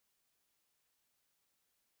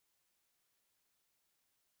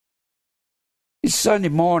It's Sunday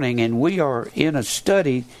morning, and we are in a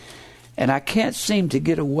study, and I can't seem to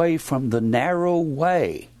get away from the narrow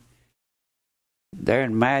way. There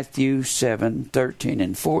in Matthew 7:13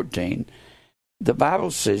 and 14, the Bible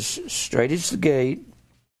says, straight is the gate,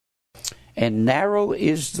 and narrow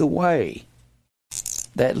is the way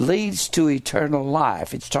that leads to eternal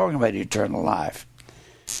life. It's talking about eternal life.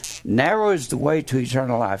 Narrow is the way to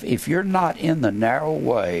eternal life. If you're not in the narrow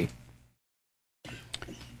way,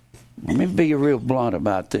 let me be real blunt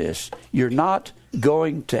about this. You're not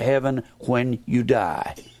going to heaven when you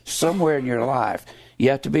die. Somewhere in your life, you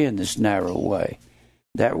have to be in this narrow way.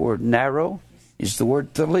 That word narrow is the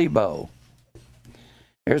word thalebo.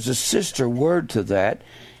 There's a sister word to that,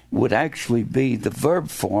 would actually be the verb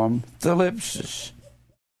form thalipsis.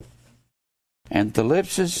 And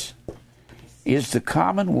thalipsis is the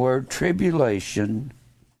common word tribulation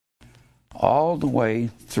all the way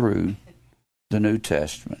through the New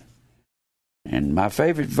Testament. And my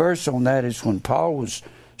favorite verse on that is when Paul was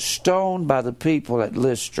stoned by the people at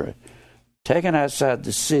Lystra, taken outside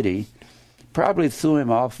the city, probably threw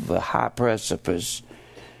him off of a high precipice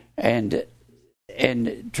and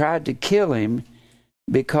tried to kill him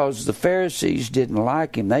because the Pharisees didn't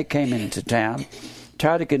like him. They came into town,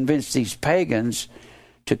 tried to convince these pagans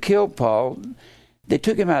to kill Paul. They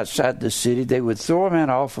took him outside the city. They would throw him out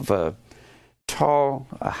off of a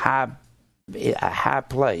high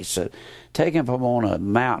place, take him from on a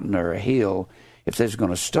mountain or a hill if they was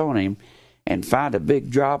going to stone him, and find a big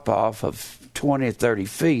drop-off of 20 or 30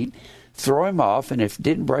 feet, throw him off, and if it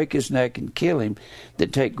didn't break his neck and kill him,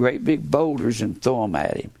 they'd take great big boulders and throw them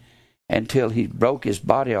at him until he broke his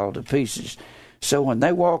body all to pieces. So when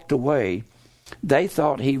they walked away, they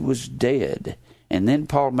thought he was dead. And then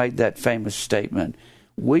Paul made that famous statement,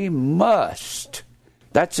 we must,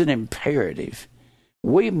 that's an imperative,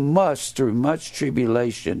 we must, through much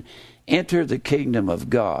tribulation, enter the kingdom of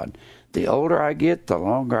God. The older I get, the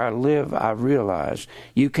longer I live, I realize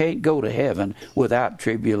you can't go to heaven without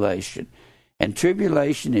tribulation. And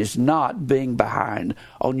tribulation is not being behind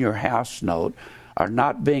on your house note or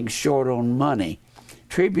not being short on money.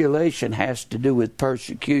 Tribulation has to do with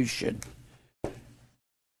persecution.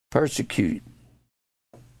 Persecute.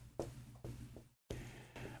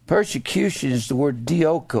 Persecution is the word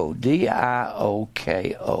dioko,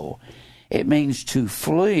 D-I-O-K-O. It means to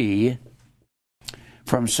flee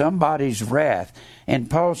from somebody's wrath. And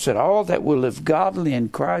Paul said, all that will live godly in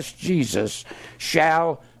Christ Jesus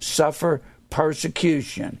shall suffer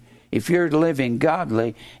persecution. If you're living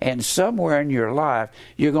godly, and somewhere in your life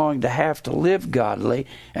you're going to have to live godly,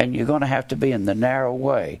 and you're going to have to be in the narrow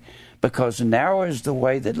way, because narrow is the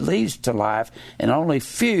way that leads to life, and only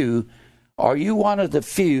few. Are you one of the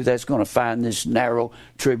few that's going to find this narrow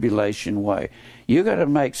tribulation way? You're going to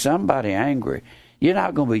make somebody angry. You're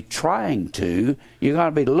not going to be trying to. You're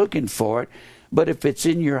going to be looking for it. But if it's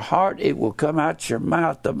in your heart, it will come out your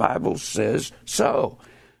mouth. The Bible says so.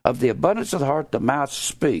 Of the abundance of the heart, the mouth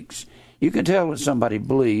speaks. You can tell when somebody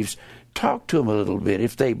believes. Talk to them a little bit.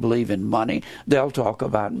 If they believe in money, they'll talk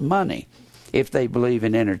about money. If they believe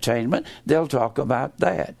in entertainment, they'll talk about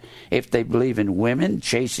that. If they believe in women,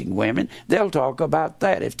 chasing women, they'll talk about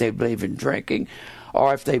that. If they believe in drinking,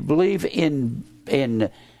 or if they believe in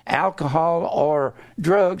alcohol or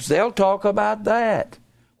drugs, they'll talk about that.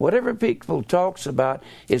 Whatever people talks about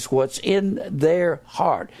is what's in their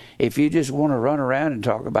heart. If you just want to run around and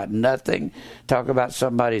talk about nothing, talk about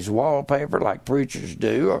somebody's wallpaper like preachers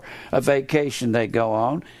do, or a vacation they go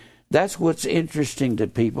on, that's what's interesting to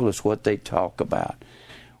people, is what they talk about.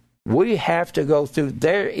 We have to go through,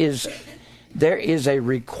 there is a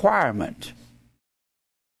requirement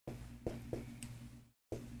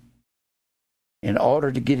in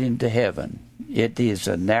order to get into heaven. It is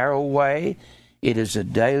a narrow way. It is a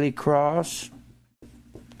daily cross.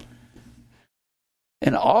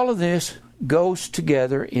 And all of this goes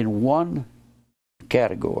together in one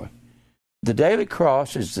category. The daily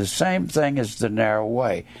cross is the same thing as the narrow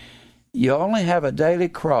way. You only have a daily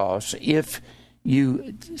cross if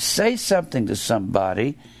you say something to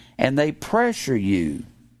somebody and they pressure you.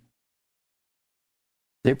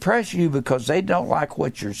 They pressure you because they don't like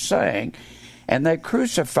what you're saying, and they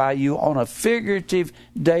crucify you on a figurative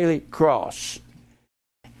daily cross.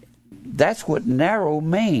 That's what narrow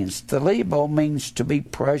means. Thalebo means to be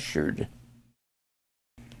pressured.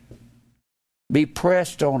 Be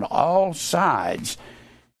pressed on all sides.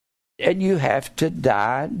 And you have to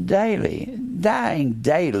die daily. Dying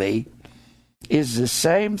daily is the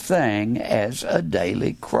same thing as a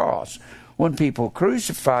daily cross. When people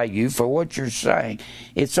crucify you for what you're saying,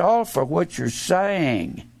 it's all for what you're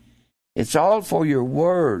saying. It's all for your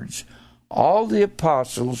words. All the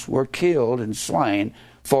apostles were killed and slain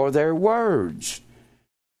for their words.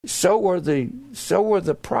 So were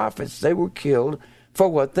the prophets. They were killed for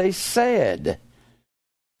what they said.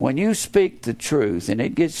 When you speak the truth and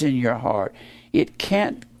it gets in your heart, it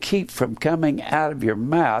can't keep from coming out of your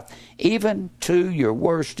mouth, even to your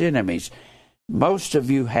worst enemies. Most of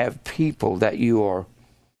you have people that you are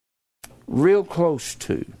real close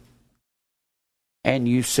to, and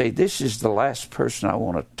you say, this is the last person I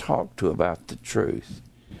want to talk to about the truth.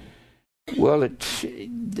 Well,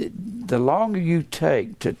 the longer you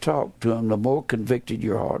take to talk to them, the more convicted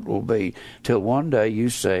your heart will be, till one day you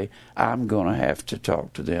say, I'm going to have to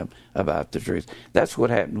talk to them about the truth. That's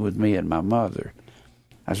what happened with me and my mother.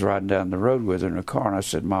 I was riding down the road with her in a car, and I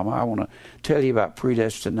said, Mama, I want to tell you about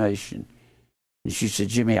predestination. And she said,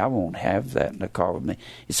 Jimmy, I won't have that in the car with me.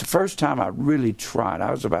 It's the first time I really tried.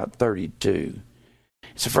 I was about 32.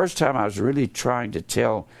 It's the first time I was really trying to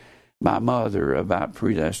tell my mother about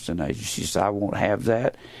predestination. She said, I won't have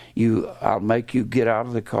that. I'll make you get out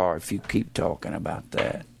of the car if you keep talking about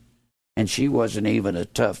that. And she wasn't even a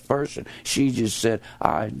tough person. She just said,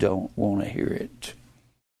 I don't want to hear it.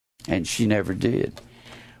 And she never did.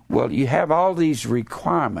 Well, you have all these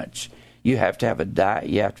requirements. You have to have a diet.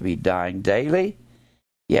 You have to be dying daily.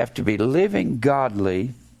 You have to be living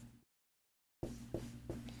godly.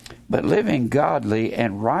 But living godly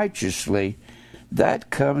and righteously, that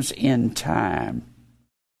comes in time.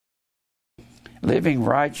 Living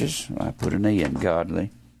righteous, I put an E in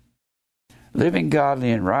godly. Living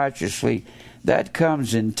godly and righteously, that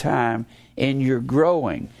comes in time in your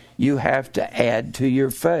growing. You have to add to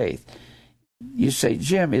your faith. You say,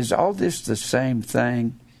 Jim, is all this the same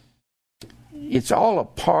thing? It's all a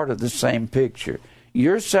part of the same picture.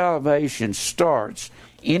 Your salvation starts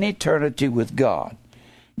in eternity with God.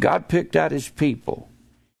 God picked out His people.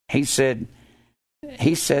 He said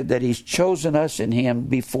that He's chosen us in Him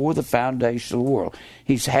before the foundation of the world.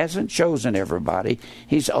 He hasn't chosen everybody.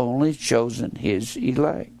 He's only chosen His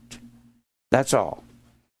elect. That's all.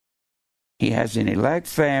 He has an elect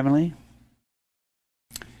family.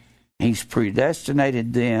 He's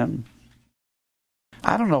predestinated them.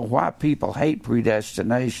 I don't know why people hate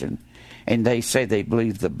predestination and they say they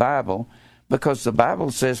believe the Bible, because the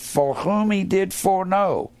Bible says, for whom He did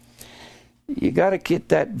foreknow. You got to get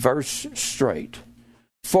that verse straight.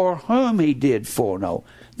 For whom He did foreknow.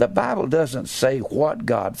 The Bible doesn't say what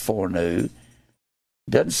God foreknew.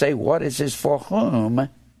 Doesn't say what. It says for whom.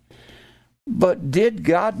 But did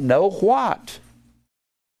God know what?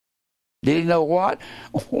 Did He know what?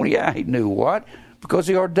 Oh, yeah, He knew what. Because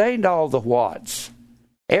He ordained all the whats.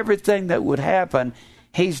 Everything that would happen,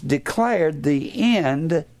 He's declared the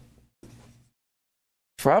end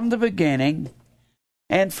from the beginning,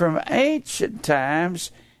 and from ancient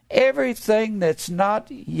times, everything that's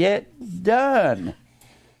not yet done.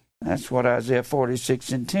 That's what Isaiah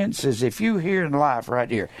 46:10 says. If you here in life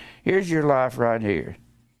right here, here's your life right here.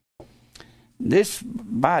 This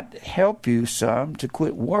might help you some to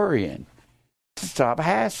quit worrying, to stop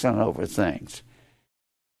hassling over things.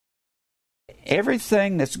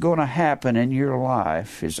 Everything that's going to happen in your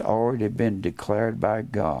life has already been declared by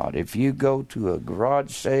God. If you go to a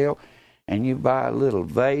garage sale and you buy a little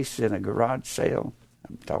vase in a garage sale,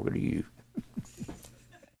 I'm talking to you,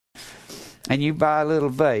 and you buy a little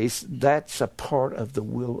vase, that's a part of the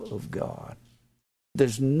will of God.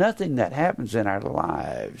 There's nothing that happens in our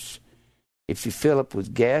lives. If you fill up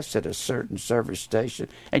with gas at a certain service station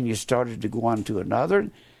and you started to go on to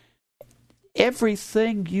another,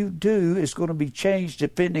 everything you do is going to be changed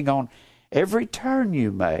depending on every turn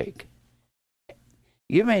you make.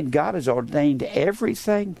 You mean God has ordained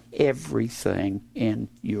everything in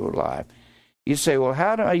your life? You say, well,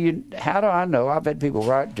 how do I know? I've had people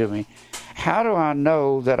write to me, how do I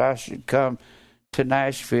know that I should come to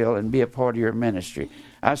Nashville and be a part of your ministry?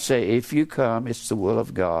 I say, if you come, it's the will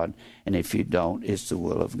of God, and if you don't, it's the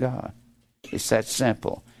will of God. It's that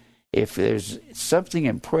simple. If there's something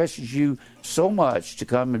impresses you so much to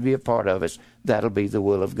come and be a part of us, that'll be the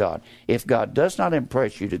will of God. If God does not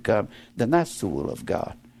impress you to come, then that's the will of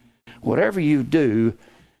God. Whatever you do,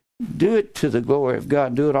 do it to the glory of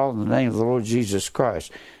God. Do it all in the name of the Lord Jesus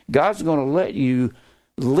Christ. God's going to let you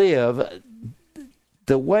live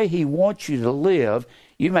the way He wants you to live.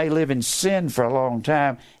 You may live in sin for a long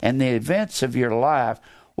time, and the events of your life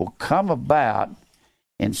will come about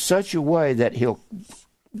in such a way that He'll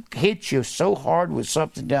hit you so hard with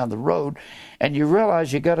something down the road, and you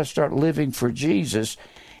realize you got to start living for Jesus,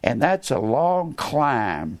 and that's a long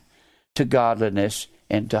climb to godliness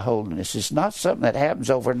and to holiness. It's not something that happens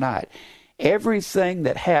overnight. Everything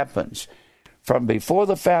that happens from before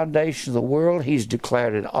the foundation of the world, He's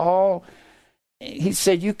declared it all he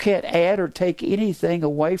said you can't add or take anything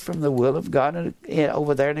away from the will of God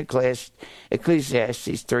over there in Ecclesiastes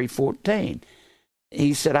 3:14.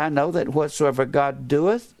 He said, I know that whatsoever God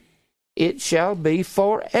doeth, it shall be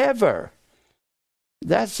forever.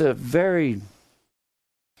 That's a very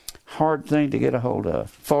hard thing to get a hold of.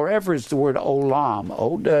 Forever is the word olam,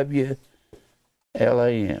 O-W-L-A-M.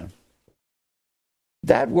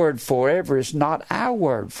 That word forever is not our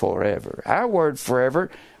word forever. Our word forever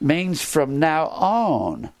means from now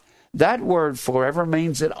on. That word forever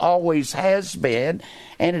means it always has been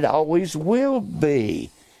and it always will be.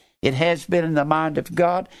 It has been in the mind of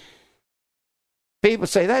God. People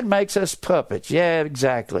say that makes us puppets. Yeah,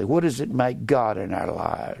 exactly. What does it make God in our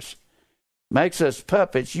lives? Makes us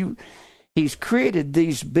puppets. He's created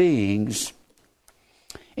these beings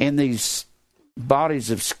in these bodies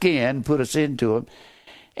of skin, put us into them.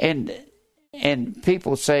 And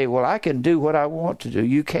people say, well, I can do what I want to do.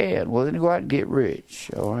 You can. Well, then go out and get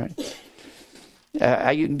rich, all right?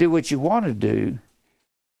 You can do what you want to do.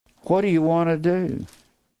 What do you want to do?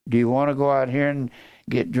 Do you want to go out here and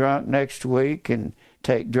get drunk next week and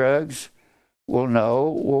take drugs? Well, no.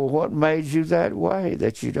 Well, what made you that way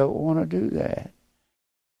that you don't want to do that?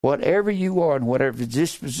 Whatever you are and whatever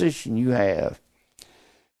disposition you have,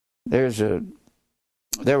 there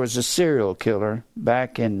was a serial killer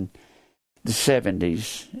back in the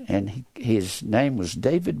 70s, and his name was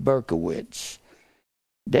David Berkowitz.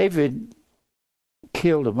 David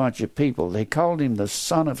killed a bunch of people. They called him the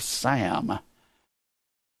Son of Sam.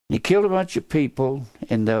 He killed a bunch of people,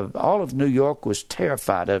 and all of New York was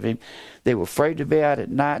terrified of him. They were afraid to be out at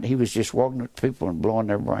night. He was just walking up to people and blowing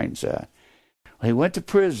their brains out. He went to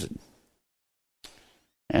prison,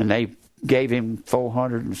 and they gave him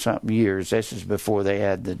 400 and something years. This is before they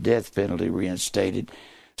had the death penalty reinstated.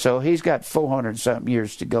 So he's got 400 and something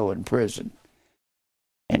years to go in prison.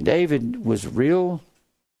 And David was real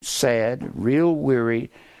sad, real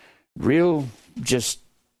weary, real just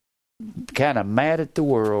kind of mad at the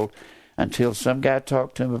world until some guy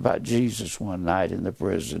talked to him about Jesus one night in the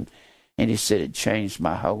prison. And he said, it changed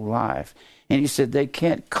my whole life. And he said, they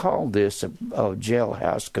can't call this a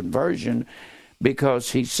jailhouse conversion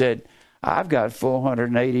because he said, I've got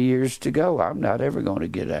 480 years to go. I'm not ever going to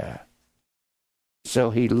get out.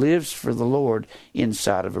 So he lives for the Lord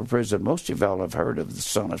inside of a prison. Most of y'all have heard of the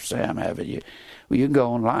Son of Sam, haven't you? Well, you can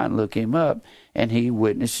go online, look him up, and he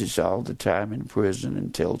witnesses all the time in prison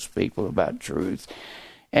and tells people about truth.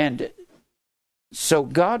 And so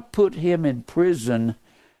God put him in prison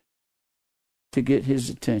to get his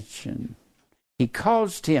attention. He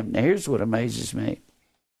caused him, now here's what amazes me.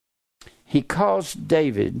 He caused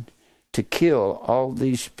David to kill all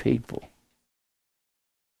these people.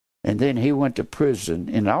 And then he went to prison.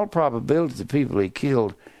 In all probability, the people he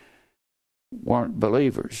killed weren't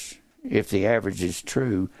believers. If the average is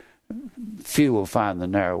true, few will find the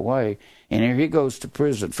narrow way. And here he goes to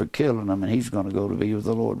prison for killing them, and he's going to go to be with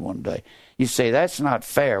the Lord one day. You say, that's not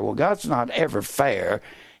fair. Well, God's not ever fair.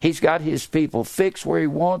 He's got his people fixed where he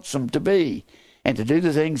wants them to be and to do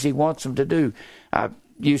the things he wants them to do. I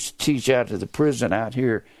used to teach out of the prison out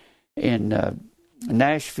here in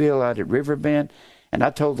Nashville, out at Riverbend, and I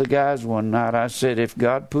told the guys one night, I said, if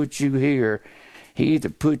God put you here, he either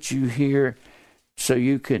put you here so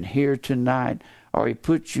you can hear tonight, or he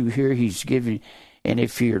put you here, he's giving you. And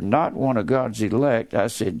if you're not one of God's elect, I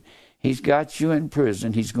said, he's got you in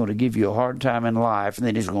prison, he's going to give you a hard time in life, and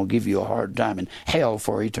then he's going to give you a hard time in hell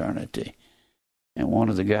for eternity. And one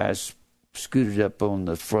of the guys scooted up on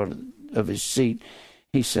the front of his seat.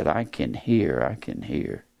 He said, I can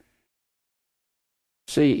hear.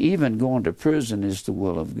 See, even going to prison is the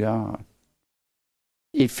will of God.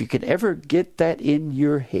 If you could ever get that in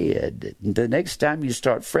your head, the next time you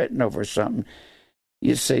start fretting over something,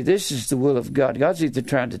 you say, this is the will of God. God's either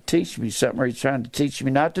trying to teach me something or he's trying to teach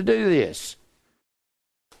me not to do this.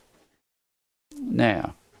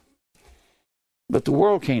 Now, but the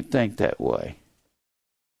world can't think that way.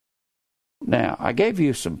 Now, I gave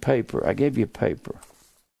you some paper. I gave you paper.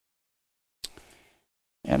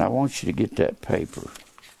 And I want you to get that paper.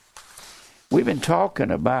 We've been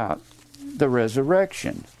talking about the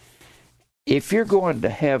resurrection. If you're going to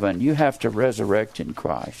heaven, you have to resurrect in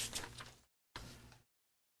Christ.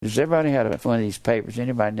 Does everybody have one of these papers?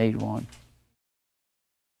 Anybody need one?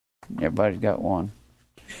 Everybody's got one.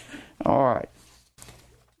 All right.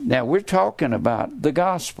 Now, we're talking about the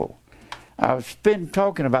gospel. I've been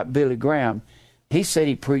talking about Billy Graham. He said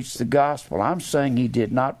he preached the gospel. I'm saying he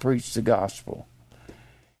did not preach the gospel.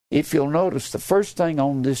 If you'll notice, the first thing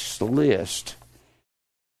on this list,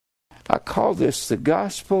 I call this the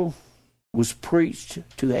gospel was preached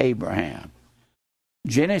to Abraham.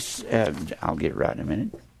 Genesis, I'll get it right in a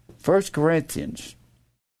minute. 1 Corinthians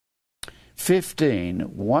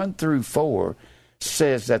 15, 1 through 4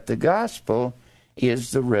 says that the gospel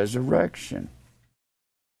is the resurrection.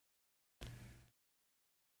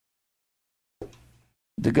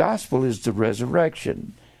 The gospel is the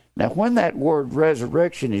resurrection. Now, when that word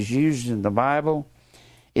resurrection is used in the Bible,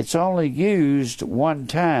 it's only used one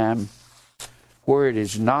time where it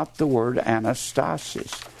is not the word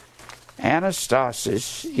anastasis.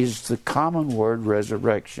 Anastasis is the common word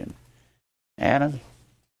resurrection. Anastasis.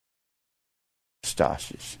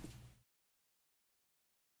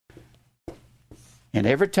 And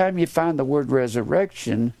every time you find the word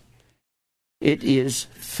resurrection, it is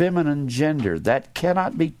feminine gender. That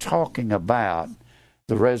cannot be talking about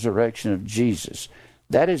the resurrection of Jesus.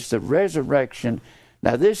 That is the resurrection.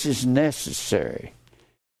 Now, this is necessary.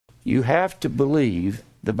 You have to believe.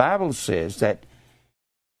 The Bible says that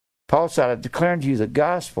Paul said, "I declare unto you the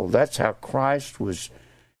gospel." That's how Christ was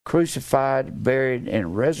crucified, buried,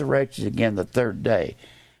 and resurrected again the third day.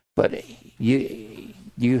 But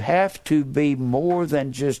you have to be more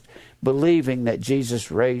than just believing that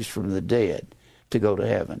Jesus raised from the dead to go to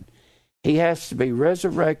heaven. He has to be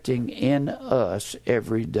resurrecting in us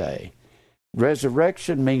every day.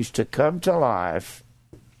 Resurrection means to come to life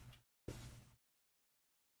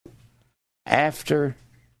after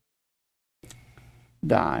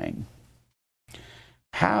dying.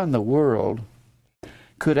 How in the world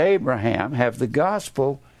could Abraham have the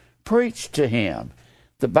gospel preached to him?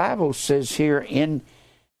 The Bible says here in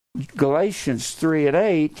Galatians 3 and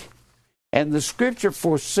 8, "And the scripture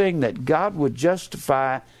foreseeing that God would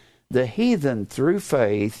justify the heathen through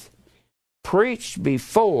faith, preached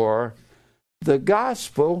before the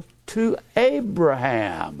gospel to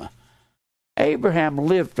Abraham." Abraham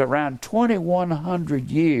lived around 2,100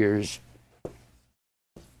 years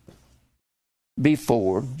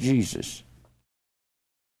before Jesus.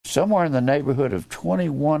 Somewhere in the neighborhood of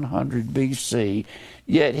 2,100 BC,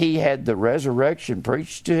 yet he had the resurrection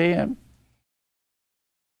preached to him.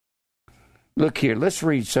 Look here, let's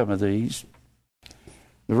read some of these.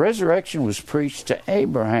 The resurrection was preached to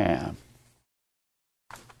Abraham.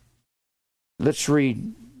 Let's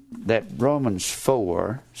read that Romans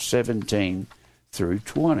 4:17 through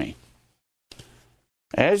 20.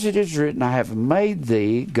 "As it is written, I have made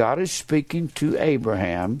thee," God is speaking to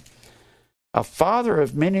Abraham, "a father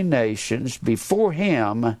of many nations before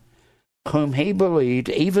him whom he believed,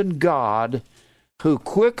 even God, who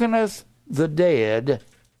quickeneth the dead."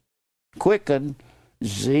 Quicken,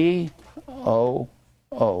 Z-O-O-P-O-I-E-O.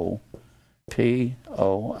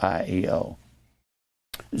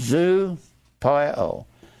 Zoo, poeo.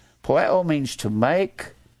 Poeo means to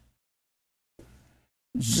make.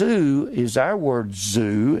 Zoo is our word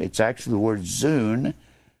zoo. It's actually the word zoon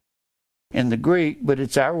in the Greek, but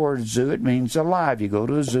it's our word zoo. It means alive. You go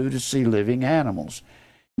to a zoo to see living animals.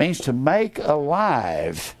 It means to make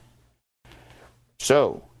alive.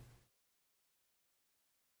 So,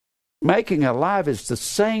 making alive is the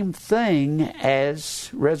same thing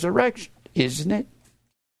as resurrection, isn't it?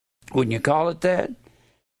 Wouldn't you call it that?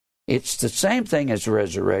 It's the same thing as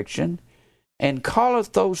resurrection. "And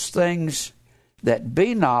calleth those things that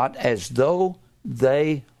be not as though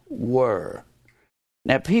they were."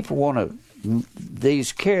 Now, people want to,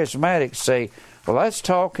 these charismatics say, well, that's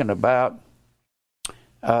talking about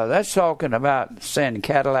saying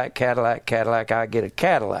Cadillac, Cadillac, Cadillac, I get a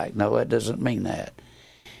Cadillac. No, that doesn't mean that.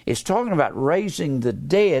 It's talking about raising the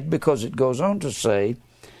dead, because it goes on to say,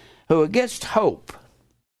 "who against hope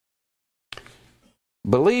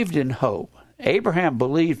believed in hope." Abraham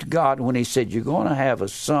believed God when he said, "You're going to have a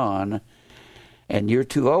son, and you're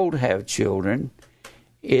too old to have children."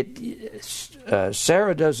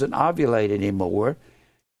 Sarah doesn't ovulate anymore.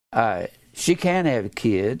 She can't have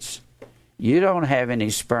kids. You don't have any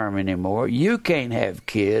sperm anymore. You can't have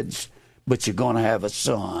kids, but you're going to have a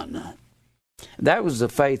son. That was the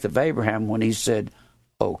faith of Abraham when he said,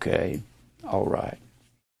 "Okay, all right."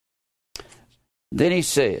 Then he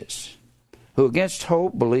says, "who against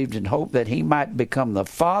hope believed in hope that he might become the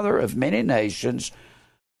father of many nations,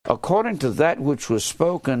 according to that which was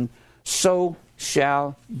spoken, so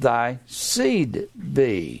shall thy seed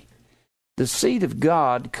be." The seed of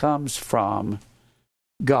God comes from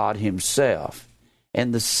God himself.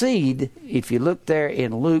 And the seed, if you look there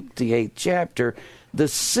in Luke, the 8th chapter, the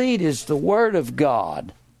seed is the Word of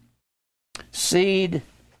God. Seed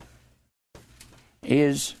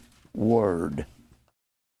is Word.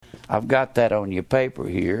 I've got that on your paper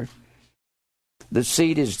here. The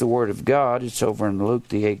seed is the Word of God. It's over in Luke,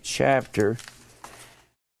 the 8th chapter.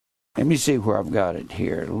 Let me see where I've got it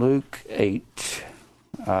here. Luke 8.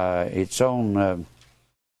 It's on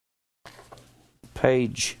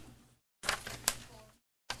page.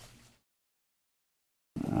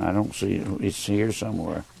 I don't see it. It's here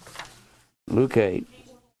somewhere. Luke 8.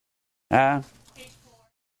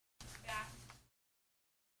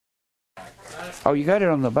 Oh, you got it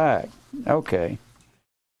on the back. Okay.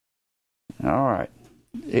 All right.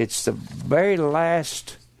 It's the very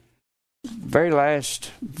last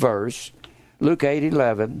verse, Luke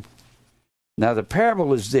 8:11. Now the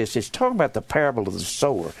parable is this. It's talking about the parable of the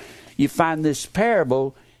sower. You find this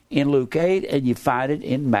parable in Luke 8 and you find it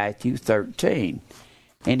in Matthew 13.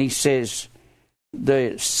 And he says,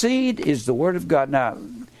 the seed is the word of God. Now,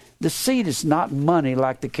 the seed is not money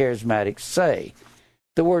like the charismatics say.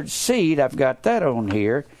 The word seed, I've got that on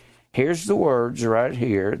here. Here's the words right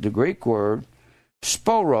here. The Greek word,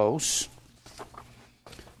 sporos.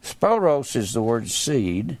 Sporos is the word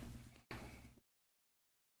seed.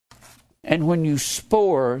 And when you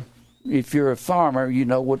spore, if you're a farmer, you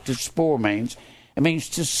know what the spore means. It means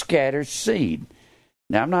to scatter seed.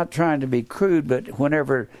 Now, I'm not trying to be crude, but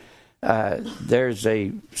whenever there's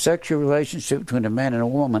a sexual relationship between a man and a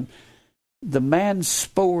woman, the man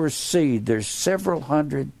spores seed. There's several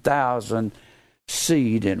 100,000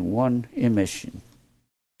 seed in one emission.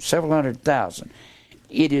 Several 100,000.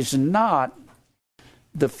 It is not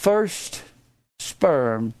the first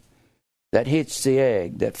sperm that hits the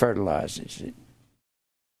egg that fertilizes it.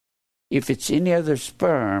 If it's any other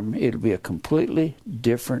sperm, it'll be a completely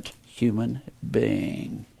different human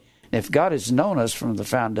being. And if God has known us from the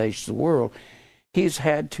foundation of the world, He has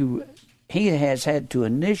had to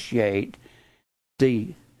initiate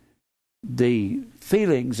the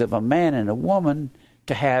feelings of a man and a woman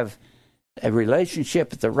to have a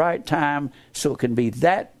relationship at the right time, so it can be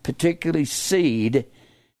that particular seed,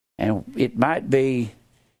 and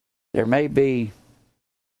there may be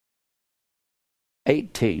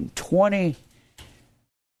 18, 20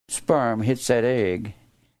 sperm hits that egg,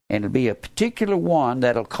 and it'll be a particular one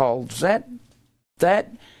that'll cause that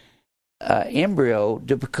embryo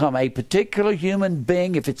to become a particular human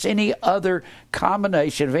being. If it's any other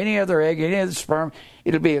combination of any other egg, any other sperm,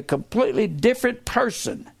 it'll be a completely different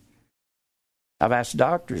person. I've asked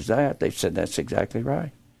doctors that. They've said that's exactly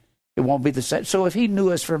right. It won't be the same. So if He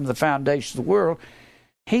knew us from the foundation of the world,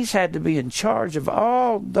 He's had to be in charge of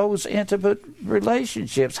all those intimate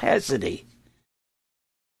relationships, hasn't He?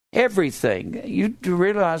 Everything. You do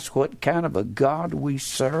realize what kind of a God we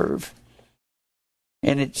serve?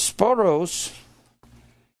 And it's sporos.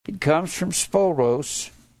 It comes from sporos,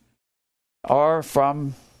 or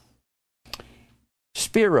from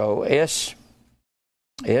spiro, S-P-E-I-R-O.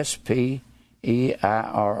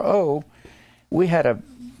 We had a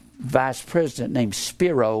vice president named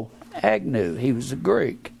Spiro Agnew. He was a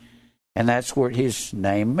Greek, and that's what his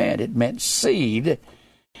name meant. It meant seed,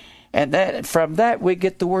 and that from that we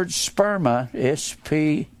get the word sperma,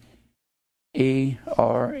 S-P-E-R-M-A,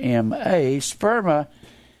 sperma,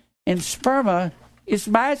 and sperma is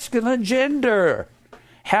masculine gender.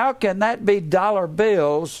 How can that be dollar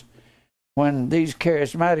bills when these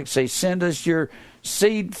charismatics say, send us your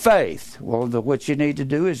seed faith? Well, what you need to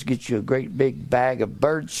do is get you a great big bag of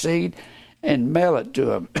bird seed and mail it to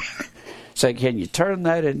them. Say, can you turn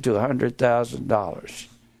that into $100,000?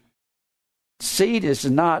 Seed is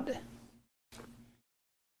not,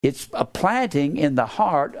 it's a planting in the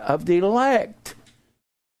heart of the elect.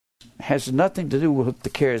 It has nothing to do with what the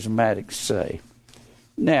charismatics say.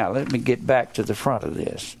 Now, let me get back to the front of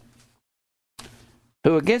this.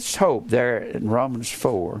 Who against hope, there in Romans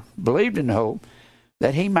 4, believed in hope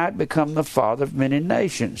that he might become the father of many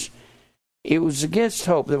nations. It was against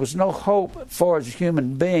hope. There was no hope as far as a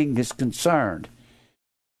human being is concerned.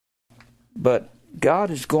 But God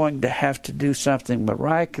is going to have to do something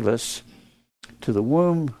miraculous to the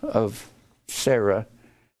womb of Sarah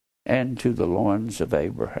and to the loins of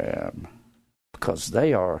Abraham, because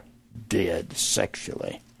they are dead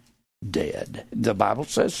sexually. Dead. The Bible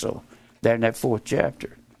says so. There in that 4th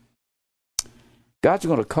chapter. God's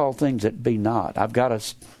going to call things that be not. I've got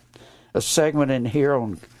a segment in here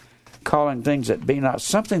on calling things that be not.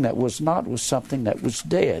 Something that was not was something that was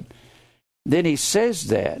dead. Then he says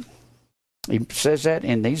that. He says that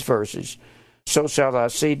in these verses. So shall thy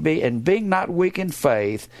seed be. And being not weak in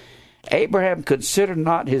faith, Abraham considered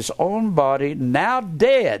not his own body now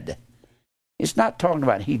dead. It's not talking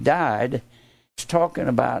about he died. It's talking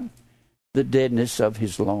about the deadness of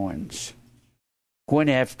his loins. When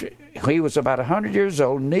after he was about 100 years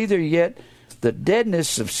old, neither yet the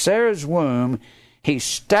deadness of Sarah's womb, he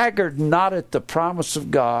staggered not at the promise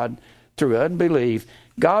of God through unbelief.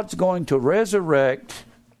 God's going to resurrect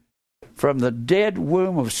from the dead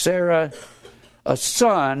womb of Sarah a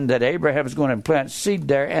son that Abraham is going to implant seed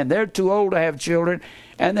there, and they're too old to have children,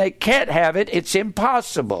 and they can't have it. It's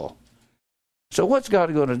impossible. So what's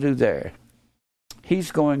God going to do there?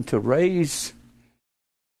 He's going to raise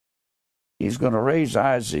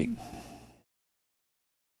Isaac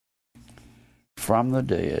from the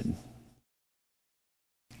dead.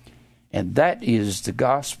 And that is the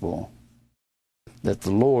gospel that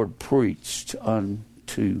the Lord preached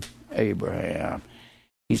unto Abraham.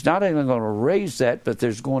 He's not only going to raise that, but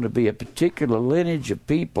there's going to be a particular lineage of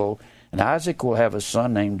people, and Isaac will have a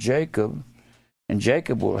son named Jacob, and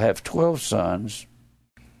Jacob will have 12 sons,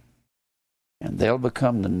 and they'll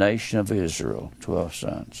become the nation of Israel, 12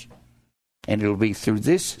 sons. And it'll be through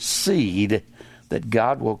this seed that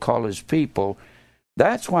God will call his people.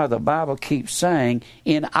 That's why the Bible keeps saying,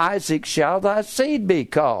 in Isaac shall thy seed be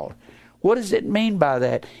called. What does it mean by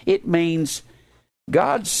that? It means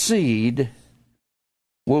God's seed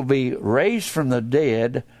will be raised from the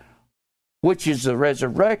dead, which is the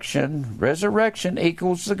resurrection. Resurrection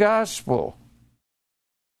equals the gospel.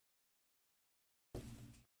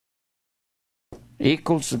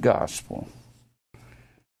 Equals the gospel.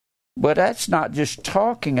 But that's not just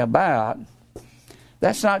talking about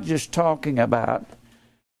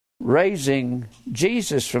raising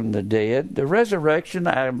Jesus from the dead. The resurrection,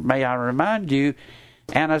 may I remind you,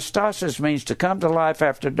 anastasis means to come to life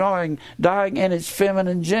after dying in its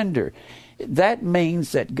feminine gender. That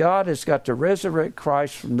means that God has got to resurrect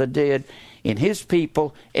Christ from the dead in his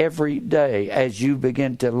people every day as you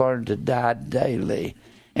begin to learn to die daily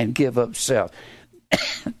and give up self.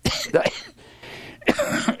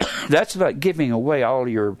 That's not giving away all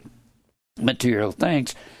your material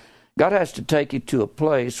things. God has to take you to a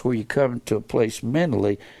place where you come to a place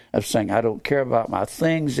mentally of saying, I don't care about my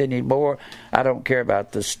things anymore. I don't care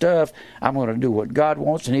about the stuff. I'm going to do what God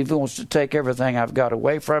wants, and if he wants to take everything I've got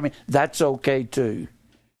away from me, that's okay too.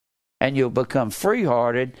 And you'll become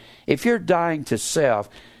free-hearted. If you're dying to self,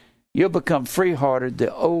 you'll become free-hearted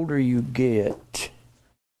the older you get.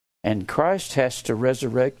 And Christ has to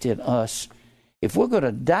resurrect in us. If we're going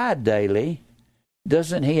to die daily,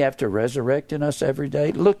 doesn't he have to resurrect in us every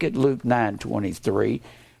day? Look at Luke 9:23.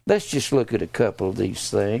 Let's just look at a couple of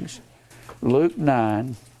these things. Luke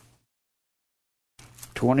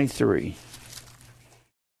 9:23.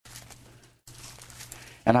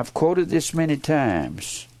 And I've quoted this many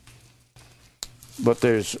times, but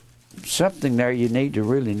there's something there you need to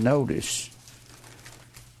really notice.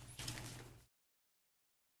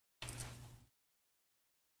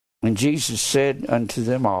 And Jesus said unto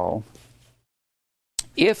them all,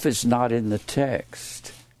 if it's not in the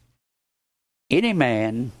text, any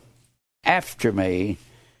man after me,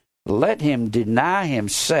 let him deny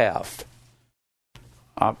himself.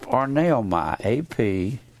 Arneomai,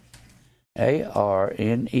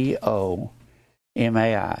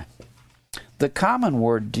 A-P-A-R-N-E-O-M-A-I. The common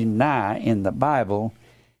word deny in the Bible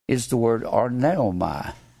is the word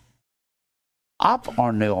arneomai.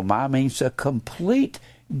 Arneomai means a complete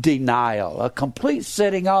denial, a complete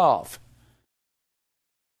setting off.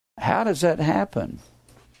 How does that happen?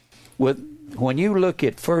 When you look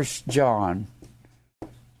at 1 John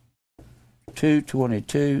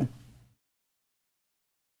 2:22,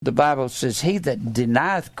 the Bible says, he that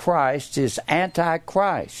denieth Christ is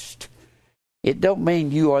antichrist. It don't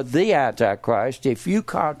mean you are the antichrist. If you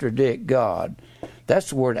contradict God,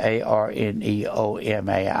 that's the word A-R-N-E-O-M-A-I.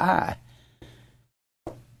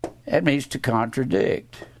 That means to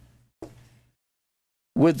contradict.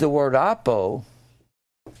 With the word apo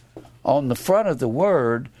on the front of the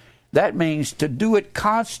word, that means to do it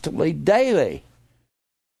constantly, daily.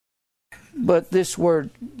 But this word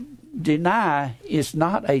deny is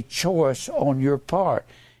not a choice on your part.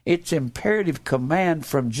 It's imperative command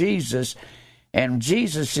from Jesus, and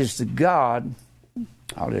Jesus is the God.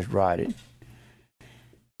 I'll just write it.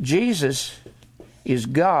 Jesus is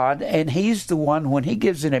God, and he's the one, when he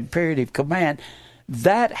gives an imperative command,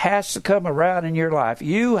 that has to come around in your life.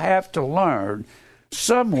 You have to learn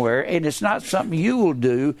somewhere, and it's not something you will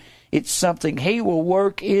do, it's something he will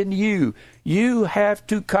work in you. You have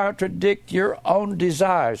to contradict your own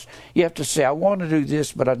desires. You have to say, I want to do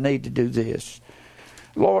this, but I need to do this.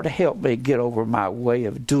 Lord, help me get over my way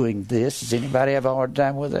of doing this. Does anybody have a hard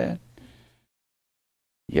time with that?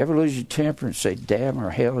 You ever lose your temper and say, damn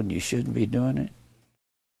or hell, and you shouldn't be doing it?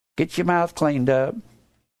 Get your mouth cleaned up.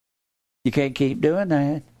 You can't keep doing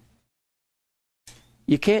that.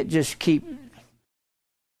 You can't just keep...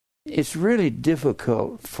 It's really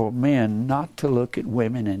difficult for men not to look at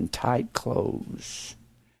women in tight clothes.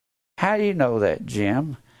 How do you know that,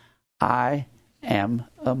 Jim? I am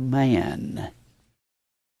a man.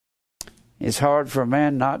 It's hard for a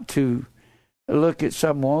man not to look at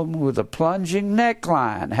someone with a plunging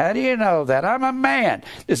neckline. How do you know that? I'm a man.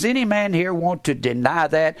 Does any man here want to deny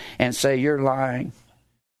that and say you're lying?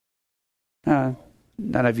 None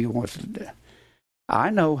of you want to do. I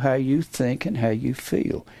know how you think and how you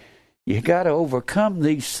feel. You got to overcome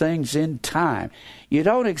these things in time. You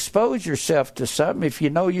don't expose yourself to something if you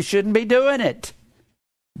know you shouldn't be doing it.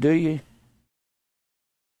 Do you?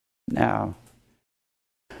 Now,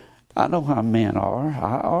 I know how men are.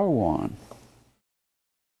 I are one.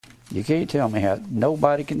 You can't tell me how,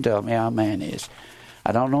 nobody can tell me how a man is.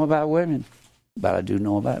 I don't know about women, but I do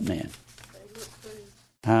know about men. They look too.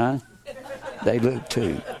 Huh? They look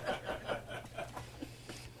too.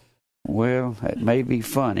 Well, it may be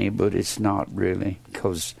funny, but it's not really,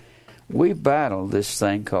 because we battle this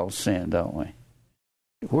thing called sin, don't we?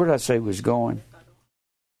 Where did I say it was going?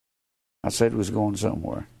 I said it was going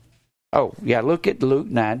somewhere. Oh, yeah, look at Luke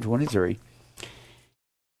 9:23.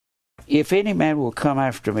 If any man will come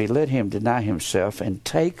after me, let him deny himself and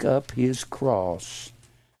take up his cross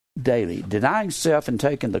daily. Denying self and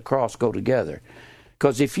taking the cross go together.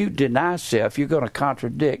 Because if you deny self, you're going to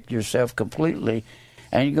contradict yourself completely,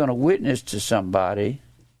 and you're going to witness to somebody.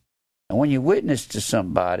 And when you witness to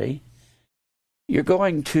somebody, you're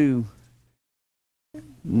going to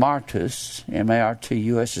martus,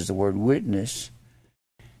 M-A-R-T-U-S is the word witness.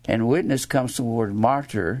 And witness comes from the word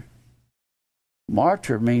martyr.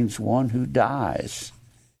 Martyr means one who dies.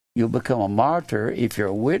 You'll become a martyr if you're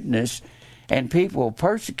a witness, and people will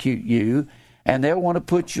persecute you, and they'll want to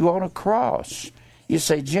put you on a cross. You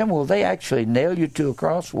say, Jim, will they actually nail you to a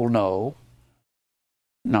cross? Well, no.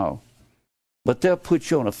 No. But they'll put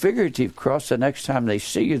you on a figurative cross. The next time they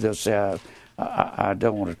see you, they'll say, I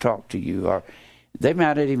don't want to talk to you. Or they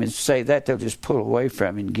might not even say that. They'll just pull away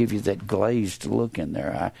from you and give you that glazed look in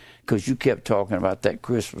their eye, because you kept talking about that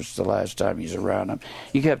Christmas the last time you was around them.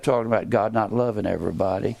 You kept talking about God not loving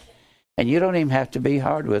everybody. And you don't even have to be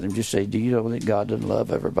hard with them. Just say, do you know that God doesn't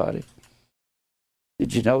love everybody?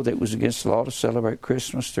 Did you know that it was against the law to celebrate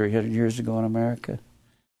Christmas 300 years ago in America?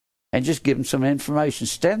 And just give them some information.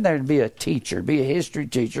 Stand there and be a teacher, be a history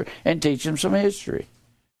teacher, and teach them some history.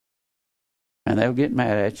 And they'll get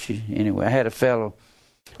mad at you. Anyway, I had a fellow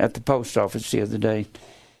at the post office the other day.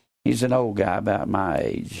 He's an old guy about my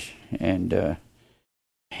age. And I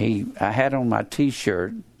had on my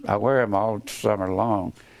T-shirt. I wear them all summer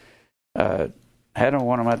long. Had on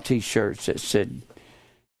one of my T-shirts that said,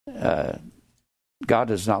 God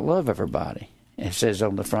does not love everybody. It says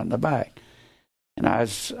on the front and the back. And I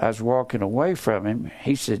was walking away from him.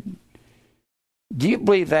 He said, do you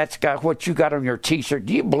believe that's got what you got on your T-shirt?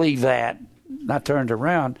 Do you believe that? And I turned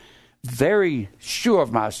around, very sure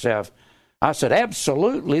of myself. I said,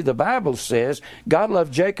 absolutely. The Bible says God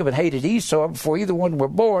loved Jacob and hated Esau before either one were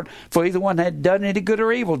born, for either one had done any good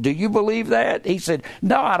or evil. Do you believe that? He said,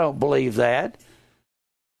 no, I don't believe that.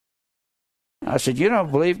 I said, you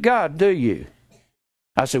don't believe God, do you?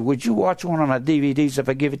 I said, would you watch one of my DVDs if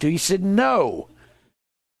I give it to you? He said, no.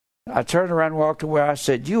 I turned around and walked away. I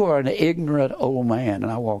said, you are an ignorant old man.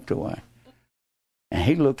 And I walked away. And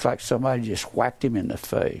he looked like somebody just whacked him in the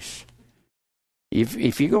face.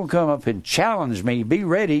 If you're going to come up and challenge me, be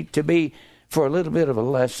ready to be for a little bit of a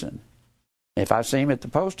lesson. If I see him at the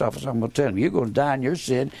post office, I'm going to tell him, you're going to die in your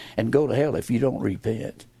sin and go to hell if you don't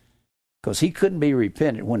repent. Because he couldn't be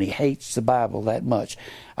repentant when he hates the Bible that much.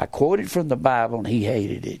 I quoted from the Bible and he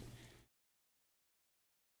hated it.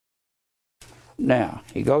 Now,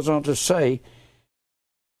 he goes on to say,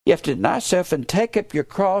 you have to deny self and take up your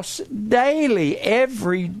cross daily,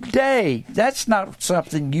 every day. That's not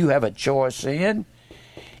something you have a choice in.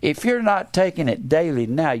 If you're not taking it daily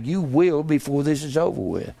now, you will before this is over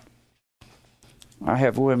with. I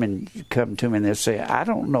have women come to me and they'll say, I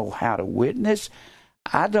don't know how to witness.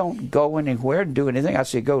 I don't go anywhere and do anything. I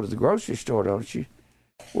say, go to the grocery store, don't you?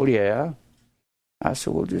 Well, yeah. I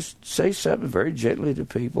said, well, just say something very gently to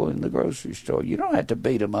people in the grocery store. You don't have to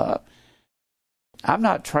beat them up. I'm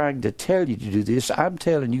not trying to tell you to do this. I'm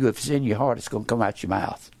telling you, if it's in your heart, it's going to come out your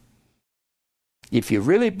mouth. If you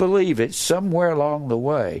really believe it somewhere along the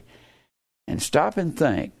way, and stop and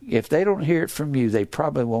think, if they don't hear it from you, they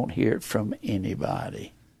probably won't hear it from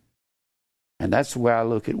anybody. And that's the way I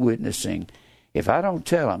look at witnessing. If I don't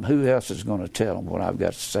tell them, who else is going to tell them what I've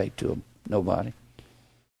got to say to them? Nobody.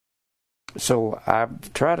 So I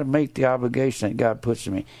try to make the obligation that God puts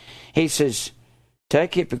in me. He says,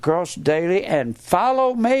 take up your cross daily and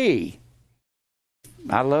follow me.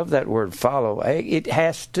 I love that word, follow. It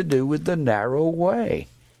has to do with the narrow way.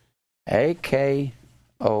 A-K-O-L-O-U-T-H-E-O.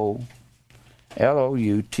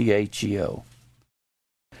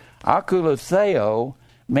 Akoulotheo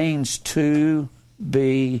means to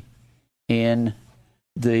be in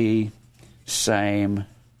the same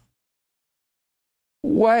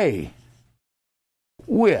way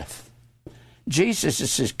with. Jesus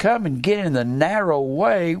says, come and get in the narrow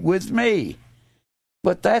way with me.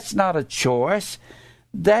 But that's not a choice.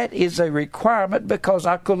 That is a requirement, because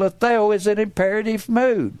akoloutheo is an imperative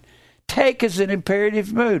mood. Take is an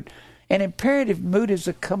imperative mood. An imperative mood is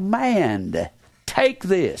a command. Take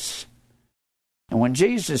this. And when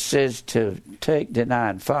Jesus says to take, deny,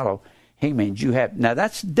 and follow, he means you have. Now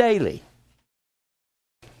that's daily.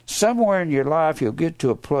 Somewhere in your life you'll get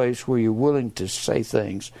to a place where you're willing to say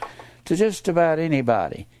things to just about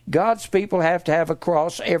anybody. God's people have to have a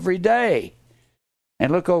cross every day.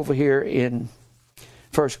 And look over here in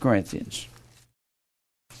 1 Corinthians.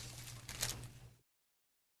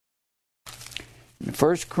 In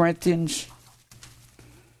 1 Corinthians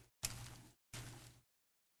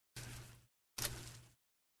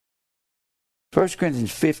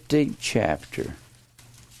 15th chapter.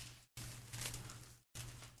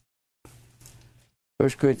 1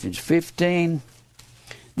 Corinthians 15.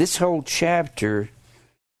 This whole chapter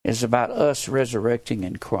is about us resurrecting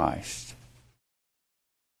in Christ.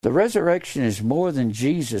 The resurrection is more than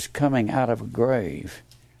Jesus coming out of a grave.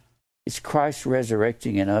 It's Christ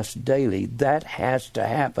resurrecting in us daily. That has to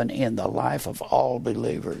happen in the life of all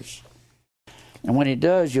believers. And when He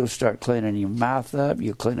does, you'll start cleaning your mouth up.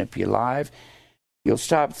 You'll clean up your life. You'll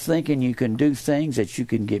stop thinking you can do things that you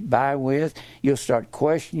can get by with. You'll start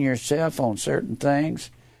questioning yourself on certain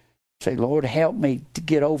things. Say, Lord, help me to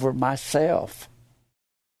get over myself.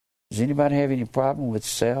 Does anybody have any problem with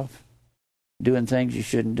self? Doing things you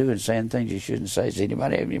shouldn't do and saying things you shouldn't say. Does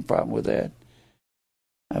anybody have any problem with that?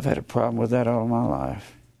 I've had a problem with that all my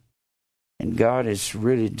life. And God has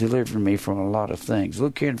really delivered me from a lot of things.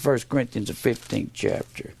 Look here in 1 Corinthians, the 15th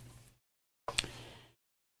chapter.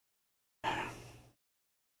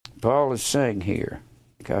 Paul is saying here,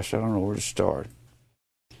 gosh, I don't know where to start.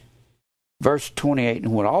 Verse 28,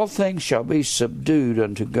 and when all things shall be subdued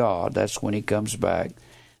unto God, that's when He comes back,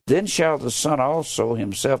 then shall the Son also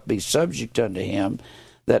Himself be subject unto Him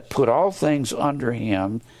that put all things under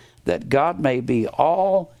Him, that God may be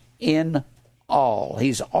all in all.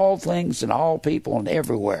 He's all things and all people and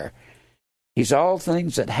everywhere. He's all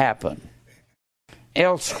things that happen.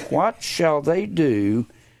 Else what shall they do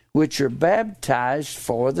which are baptized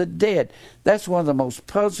for the dead? That's one of the most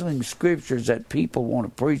puzzling scriptures that people want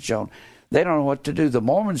to preach on. They don't know what to do. The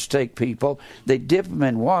Mormons take people, they dip them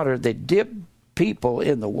in water, they dip people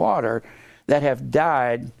in the water that have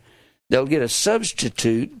died. They'll get a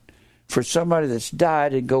substitute for somebody that's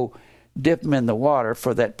died and go dip them in the water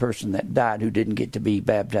for that person that died who didn't get to be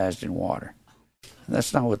baptized in water.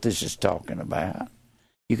 That's not what this is talking about.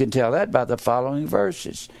 You can tell that by the following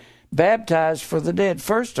verses. Baptized for the dead.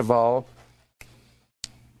 First of all,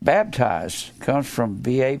 baptize comes from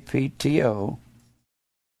B-A-P-T-O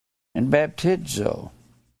and baptizo.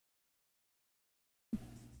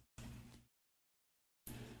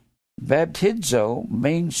 Baptizo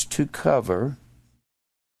means to cover.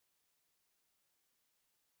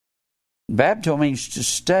 Bapto means to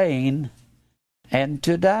stain and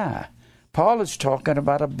to die. Paul is talking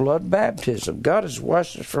about a blood baptism. God has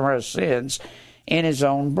washed us from our sins in His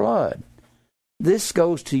own blood. This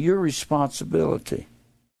goes to your responsibility.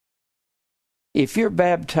 If you're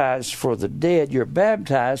baptized for the dead, you're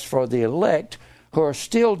baptized for the elect who are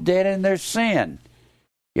still dead in their sin.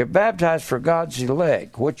 You're baptized for God's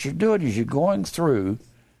elect. What you're doing is you're going through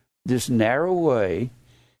this narrow way,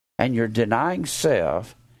 and you're denying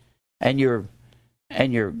self, and you're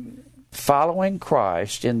following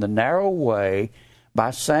Christ in the narrow way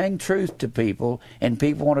by saying truth to people, and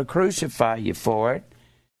people want to crucify you for it.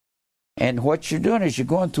 And what you're doing is you're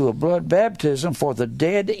going through a blood baptism for the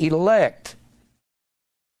dead elect.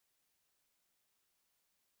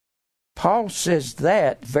 Paul says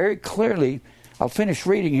that very clearly. I'll finish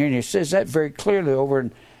reading here, and he says that very clearly over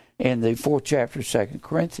in the 4th chapter of 2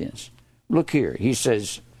 Corinthians. Look here. He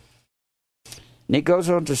says, and he goes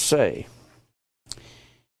on to say,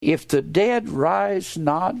 if the dead rise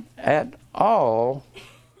not at all,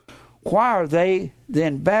 why are they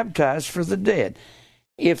then baptized for the dead?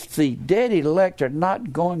 If the dead elect are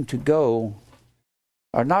not going to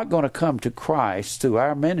come to Christ through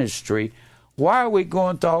our ministry, why are we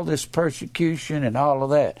going through all this persecution and all of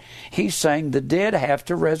that? He's saying the dead have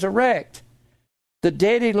to resurrect. The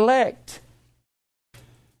dead elect.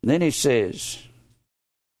 And then he says,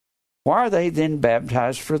 why are they then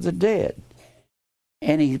baptized for the dead?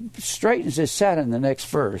 And he straightens this out in the next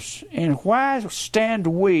verse. And why stand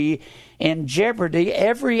we in jeopardy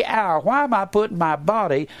every hour? Why am I putting my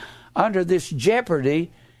body under this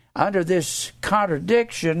jeopardy, under this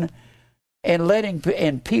contradiction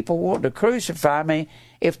and people want to crucify me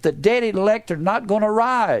if the dead elect are not going to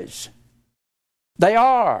rise. They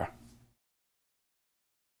are.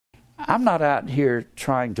 I'm not out here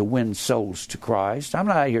trying to win souls to Christ. I'm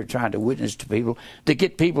not out here trying to witness to people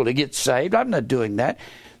to get saved. I'm not doing that.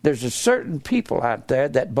 There's a certain people out there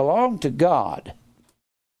that belong to God.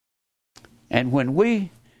 And when we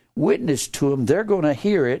witness to them, they're going to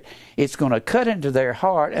hear it. It's going to cut into their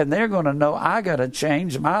heart, and they're going to know, I got to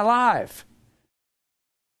change my life.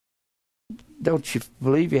 Don't you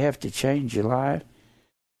believe you have to change your life?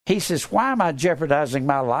 He says, why am I jeopardizing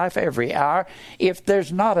my life every hour if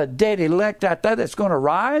there's not a dead elect out there that's going to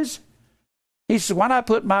rise? He says, why not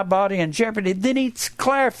put my body in jeopardy? Then he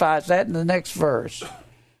clarifies that in the next verse.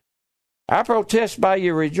 I protest by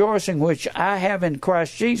your rejoicing which I have in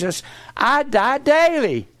Christ Jesus. I die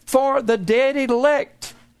daily for the dead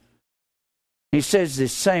elect. He says the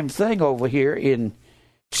same thing over here in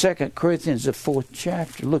 2 Corinthians, the 4th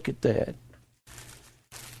chapter. Look at that.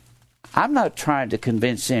 I'm not trying to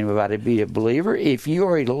convince anybody to be a believer. If you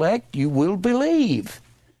are elect, you will believe.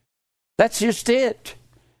 That's just it.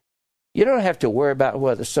 You don't have to worry about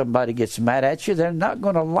whether somebody gets mad at you. They're not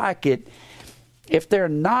going to like it. If they're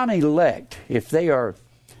non-elect, if they are,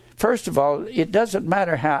 first of all, it doesn't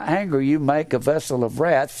matter how angry you make a vessel of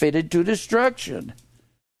wrath fitted to destruction.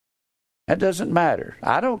 That doesn't matter.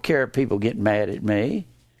 I don't care if people get mad at me.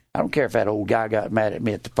 I don't care if that old guy got mad at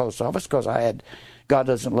me at the post office because I had God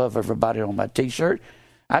doesn't love everybody on my T-shirt.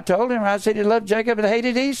 I told him, I said he loved Jacob and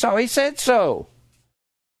hated Esau. He said so.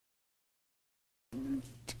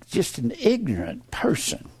 Just an ignorant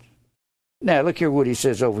person. Now, look here what he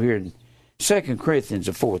says over here in 2 Corinthians,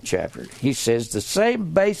 the 4th chapter. He says the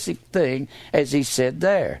same basic thing as he said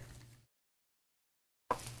there.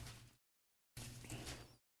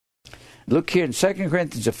 Look here in 2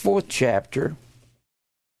 Corinthians, the 4th chapter.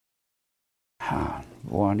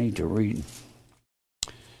 Boy, I need to read.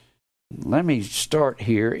 Let me start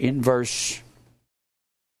here in verse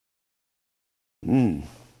 3.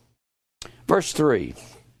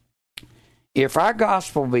 If our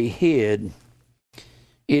gospel be hid,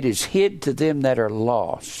 it is hid to them that are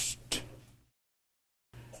lost.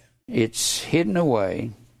 It's hidden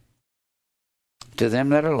away to them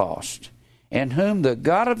that are lost, in whom the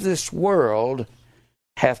God of this world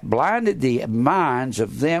hath blinded the minds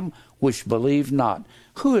of them which believe not.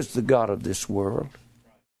 Who is the God of this world?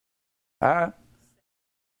 Huh?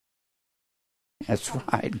 That's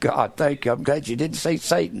right, God. Thank you. I'm glad you didn't say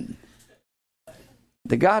Satan.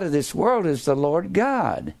 The God of this world is the Lord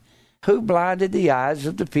God, who blinded the eyes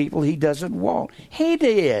of the people he doesn't want. He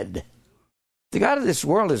did. The God of this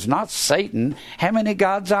world is not Satan. How many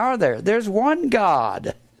gods are there? There's one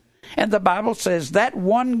God. And the Bible says that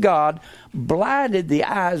one God blinded the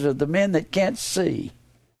eyes of the men that can't see.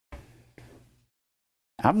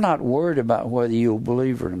 I'm not worried about whether you'll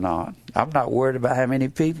believe or not. I'm not worried about how many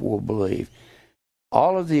people will believe.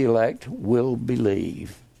 All of the elect will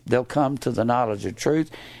believe. They'll come to the knowledge of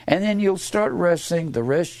truth, and then you'll start wrestling the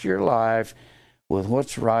rest of your life with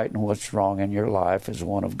what's right and what's wrong in your life as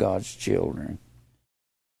one of God's children.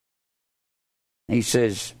 He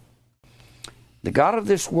says, the God of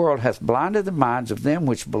this world hath blinded the minds of them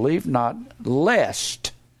which believe not,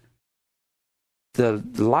 lest the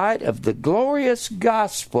light of the glorious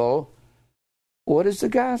gospel. What is the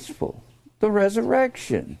gospel? The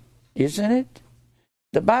resurrection, isn't it?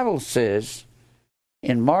 The Bible says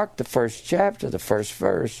in Mark, the 1st chapter, the 1st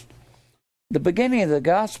verse, the beginning of the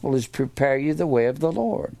gospel is prepare you the way of the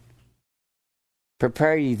Lord.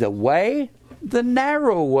 Prepare you the way, the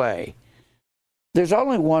narrow way. There's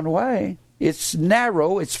only one way. It's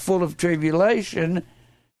narrow, it's full of tribulation.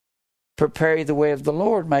 Prepare you the way of the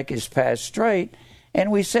Lord, make his path straight.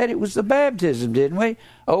 And we said it was the baptism, didn't we?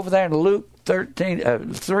 Over there in Luke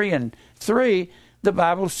 3:3, the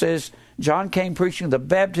Bible says John came preaching the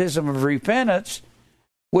baptism of repentance,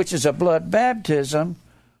 which is a blood baptism,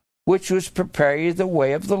 which was prepare you the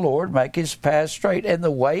way of the Lord, make his path straight. And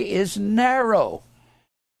the way is narrow.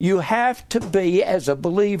 You have to be, as a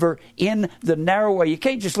believer, in the narrow way. You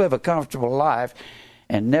can't just live a comfortable life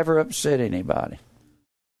and never upset anybody.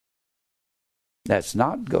 That's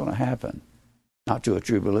not going to happen. Not to a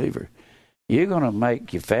true believer. You're going to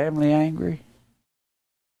make your family angry.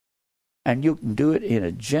 And you can do it in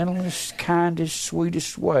a gentlest, kindest,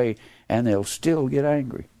 sweetest way, and they'll still get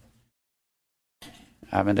angry.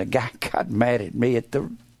 I mean, the guy got mad at me at the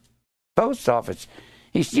post office.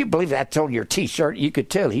 He said, you believe that's on your T-shirt? You could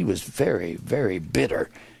tell he was very, very bitter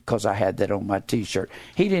because I had that on my T-shirt.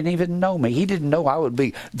 He didn't even know me. He didn't know I would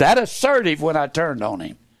be that assertive when I turned on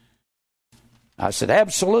him. I said,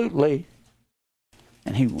 absolutely.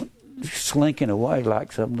 And he went, slinking away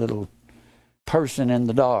like some little person in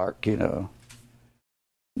the dark, you know.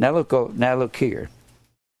 Now look here.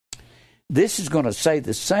 This is going to say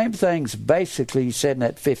the same things basically he said in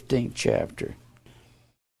that 15th chapter.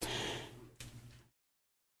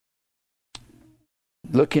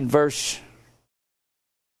 Look in verse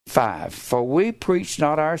 5. For we preach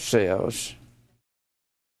not ourselves,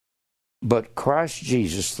 but Christ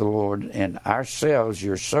Jesus the Lord, and ourselves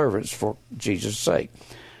your servants for Jesus' sake.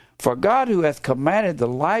 For God, who hath commanded the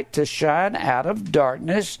light to shine out of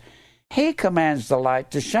darkness, He commands the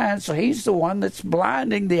light to shine, so He's the one that's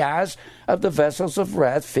blinding the eyes of the vessels of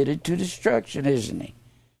wrath fitted to destruction, isn't He?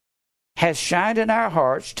 Has shined in our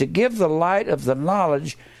hearts to give the light of the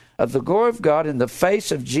knowledge of the glory of God in the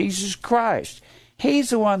face of Jesus Christ.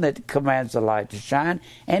 He's the one that commands the light to shine,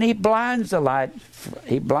 and He blinds the light.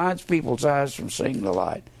 He blinds people's eyes from seeing the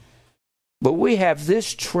light. But we have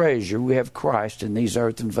this treasure, we have Christ in these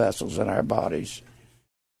earthen vessels in our bodies,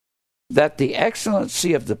 that the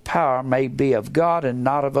excellency of the power may be of God and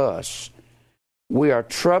not of us. We are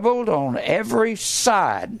troubled on every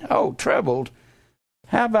side. Oh, troubled.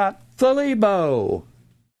 How about thalebo?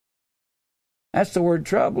 That's the word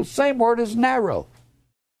troubled. Same word as narrow.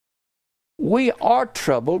 We are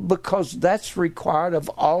troubled because that's required of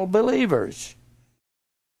all believers.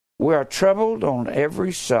 We are troubled on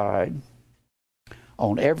every side.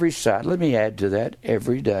 On every side. Let me add to that,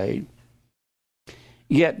 every day.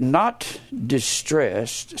 Yet not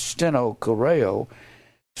distressed, stenokoreo.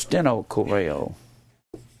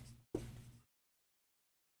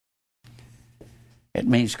 It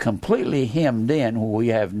means completely hemmed in where we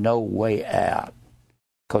have no way out.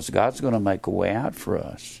 Because God's going to make a way out for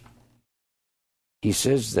us. He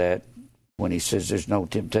says that when He says there's no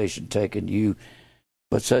temptation taken you,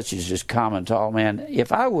 but such is just common to all men.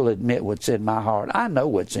 If I will admit what's in my heart, I know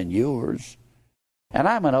what's in yours. And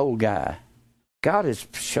I'm an old guy. God has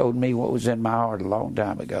showed me what was in my heart a long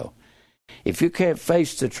time ago. If you can't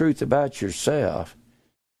face the truth about yourself,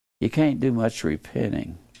 you can't do much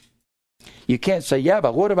repenting. You can't say, yeah,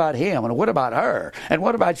 but what about him? And what about her? And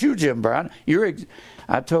what about you, Jim Brown?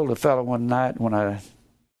 I told a fellow one night when I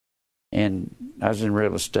was in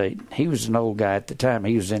real estate. He was an old guy at the time.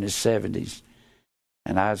 He was in his 70s.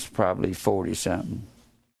 And I was probably 40-something.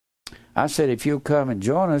 I said, if you'll come and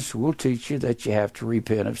join us, we'll teach you that you have to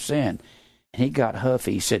repent of sin. And he got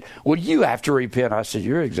huffy. He said, well, you have to repent. I said,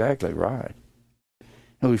 you're exactly right.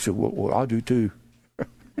 And he said, well, I do too.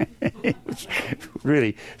 It's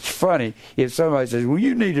funny. If somebody says, well,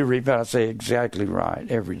 you need to repent, I say, exactly right,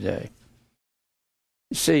 every day.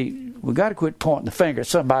 See, we got to quit pointing the finger at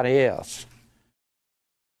somebody else.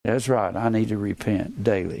 That's right, I need to repent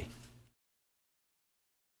daily.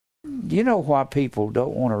 You know why people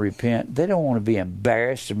don't want to repent? They don't want to be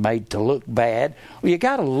embarrassed and made to look bad. Well, you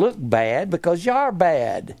got to look bad because you are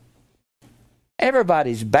bad.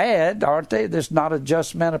 Everybody's bad, aren't they? There's not a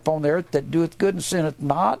just man upon the earth that doeth good and sinneth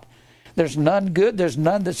not. There's none good. There's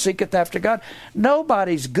none that seeketh after God.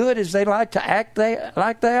 Nobody's good as they like to act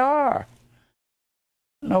like they are.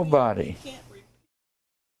 Nobody.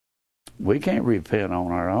 We can't repent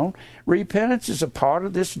on our own. Repentance is a part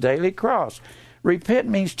of this daily cross. Repent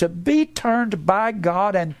means to be turned by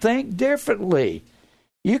God and think differently.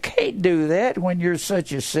 You can't do that when you're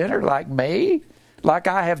such a sinner like me, like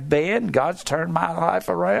I have been. God's turned my life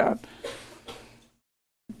around.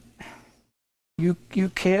 You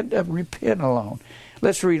can't repent alone.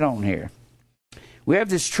 Let's read on here. We have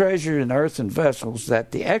this treasure in earthen vessels,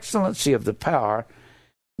 that the excellency of the power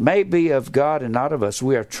may be of God and not of us.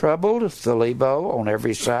 We are troubled, thalebo, on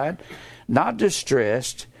every side, not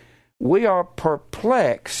distressed. We are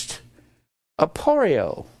perplexed,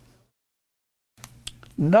 aporeo.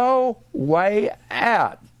 No way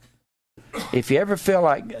out. If you ever feel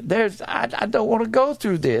like I don't want to go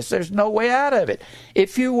through this, there's no way out of it.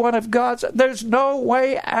 If you're one of God's, there's no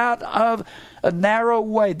way out of a narrow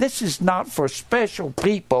way. This is not for special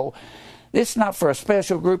people. This is not for a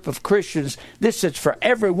special group of Christians. This is for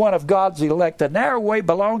every one of God's elect. The narrow way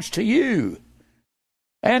belongs to you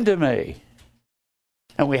and to me.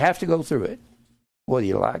 And we have to go through it, whether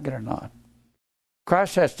you like it or not.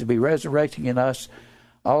 Christ has to be resurrecting in us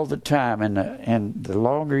all the time, and the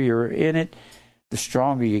longer you're in it, the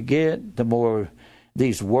stronger you get, the more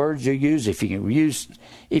these words you use. If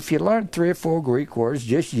you learn 3 or 4 Greek words,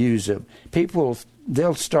 just use them.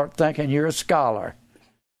 They'll start thinking you're a scholar.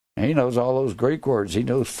 And he knows all those Greek words. He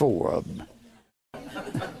knows 4 of them.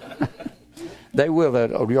 They will.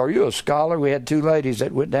 Are you a scholar? We had 2 ladies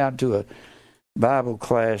that went down to a Bible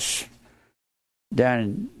class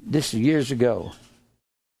this is years ago.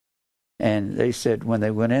 And they said when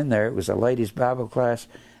they went in there, it was a ladies' Bible class,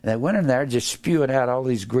 And they went in there just spewing out all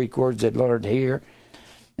these Greek words they'd learned here.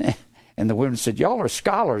 And the women said, y'all are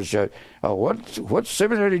scholars. What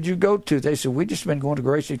seminary did you go to? They said, we just been going to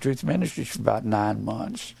Grace and Truth Ministries for about 9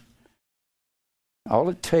 months. All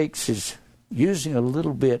it takes is using a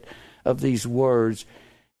little bit of these words.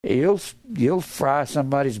 You'll fry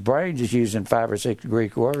somebody's brain just using 5 or 6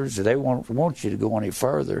 Greek words. They won't want you to go any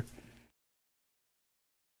further.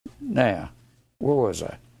 Now, where was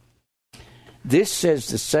I? This says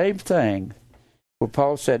the same thing where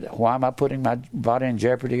Paul said, why am I putting my body in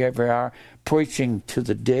jeopardy every hour? Preaching to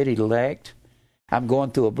the dead elect. I'm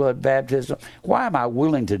going through a blood baptism. Why am I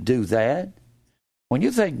willing to do that? When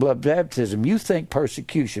you think blood baptism, you think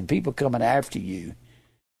persecution, people coming after you.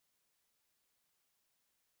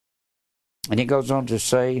 And he goes on to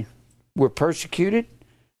say, we're persecuted.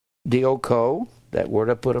 Dioko, that word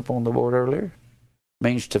I put up on the board earlier,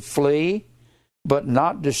 means to flee, but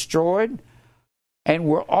not destroyed. And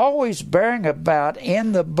we're always bearing about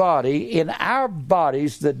in the body, in our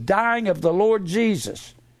bodies, the dying of the Lord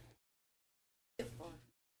Jesus.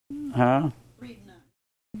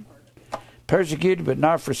 Persecuted but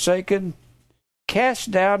not forsaken.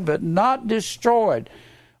 Cast down but not destroyed.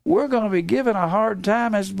 We're going to be given a hard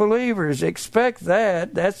time as believers. Expect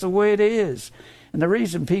that. That's the way it is. And the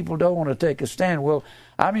reason people don't want to take a stand, well,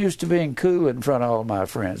 I'm used to being cool in front of all my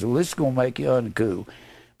friends. Well, this is going to make you uncool.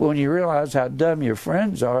 Well, when you realize how dumb your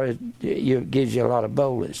friends are, it gives you a lot of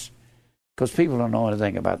boldness. Because people don't know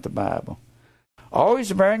anything about the Bible.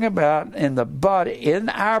 Always bearing about in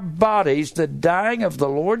our bodies, the dying of the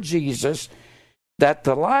Lord Jesus, that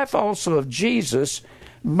the life also of Jesus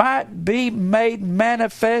might be made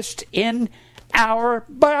manifest in our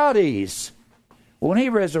bodies. When he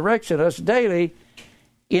resurrects us daily,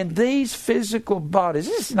 in these physical bodies,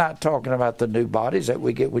 this is not talking about the new bodies that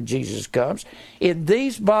we get when Jesus comes. In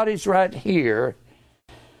these bodies right here,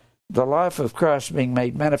 the life of Christ being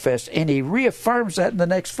made manifest, and he reaffirms that in the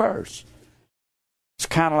next verse. It's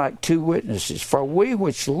kind of like 2 witnesses. For we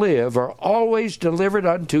which live are always delivered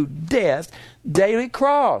unto death, daily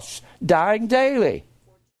cross, dying daily.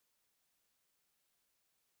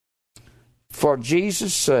 For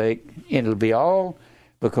Jesus' sake, and it'll be all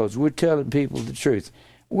because we're telling people the truth.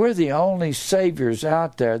 We're the only saviors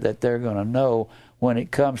out there that they're going to know when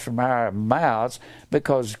it comes from our mouths,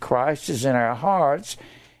 because Christ is in our hearts,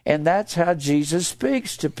 and that's how Jesus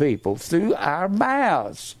speaks to people, through our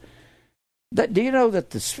mouths. Do you know that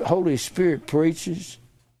the Holy Spirit preaches?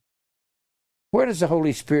 Where does the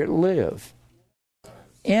Holy Spirit live?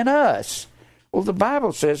 In us. Well, the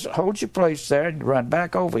Bible says, hold your place there and run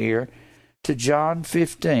back over here to John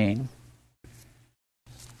 15.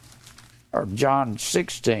 Or John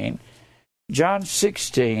 16. John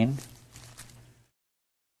 16.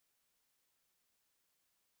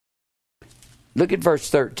 Look at verse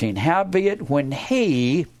 13. Howbeit, when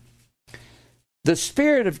he, the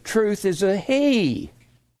Spirit of truth is a he.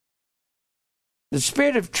 The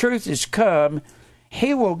Spirit of truth is come.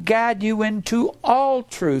 He will guide you into all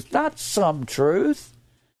truth, not some truth.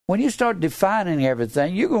 When you start defining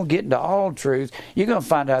everything, you're going to get into all truth. You're going to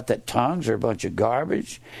find out that tongues are a bunch of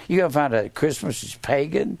garbage. You're going to find out that Christmas is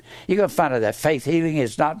pagan. You're going to find out that faith healing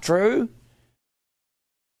is not true.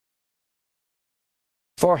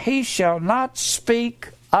 For he shall not speak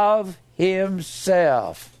of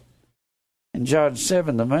himself. In John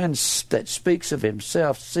 7, the man that speaks of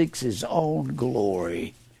himself seeks his own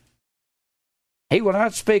glory. He will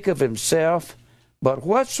not speak of himself, but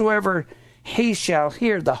whatsoever he shall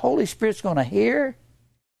hear. The Holy Spirit's going to hear.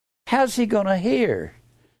 How's he going to hear?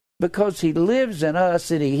 Because he lives in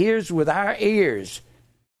us and he hears with our ears,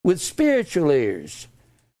 with spiritual ears.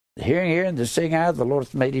 The hearing ear and the seeing eye, the Lord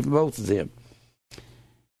hath made even both of them.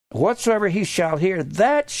 Whatsoever he shall hear,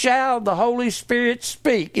 that shall the Holy Spirit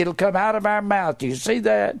speak. It'll come out of our mouth. Do you see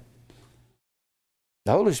that?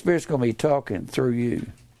 The Holy Spirit's going to be talking through you.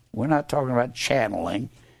 We're not talking about channeling.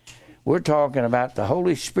 We're talking about the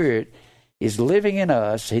Holy Spirit is living in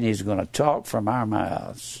us, and he's going to talk from our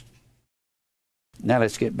mouths. Now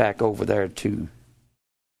let's get back over there to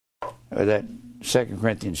that 2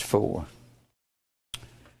 Corinthians 4.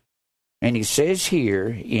 And he says here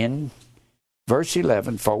in verse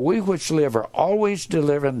 11, for we which live are always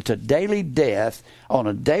delivered unto daily death on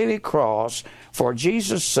a daily cross for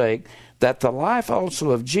Jesus' sake, that the life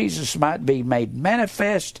also of Jesus might be made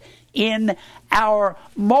manifest in our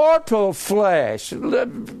mortal flesh.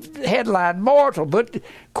 Headline, mortal, but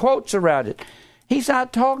quotes around it. He's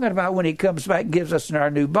not talking about when he comes back and gives us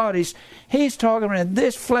our new bodies. He's talking about in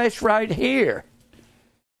this flesh right here.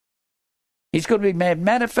 He's going to be made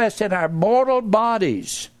manifest in our mortal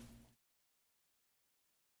bodies.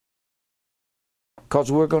 because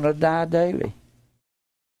we're going to die daily.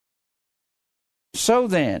 So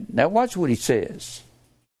then, now watch what he says.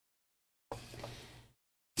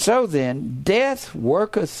 So then, death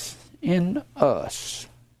worketh in us.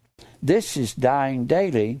 This is dying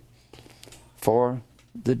daily for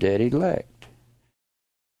the dead elect.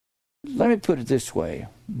 Let me put it this way.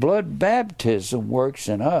 Blood baptism works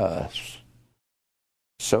in us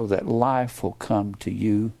so that life will come to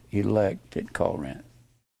you elect at Corinth.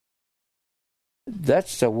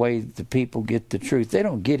 That's the way the people get the truth. They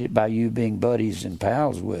don't get it by you being buddies and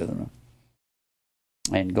pals with them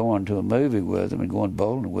and going to a movie with them and going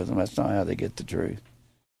bowling with them. That's not how they get the truth.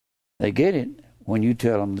 They get it when you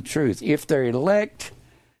tell them the truth. If they're elect,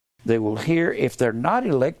 they will hear. If they're not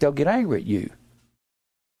elect, they'll get angry at you.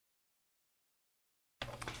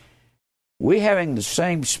 We having the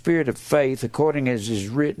same spirit of faith, according as is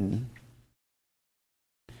written,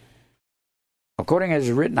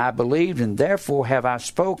 I believed, and therefore have I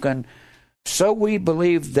spoken. So we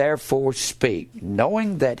believe, therefore speak,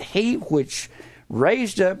 knowing that he which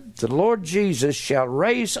raised up the Lord Jesus shall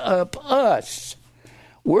raise up us.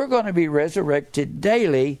 We're going to be resurrected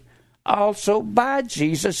daily, also by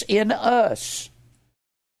Jesus in us,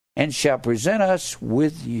 and shall present us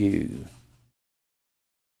with you.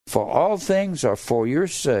 For all things are for your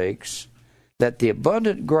sakes, that the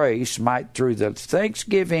abundant grace might through the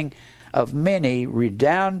thanksgiving of many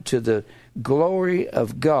redound to the glory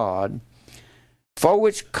of God, for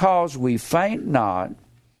which cause we faint not,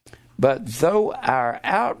 but though our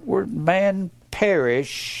outward man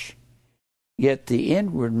perish, yet the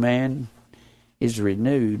inward man is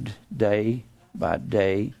renewed day by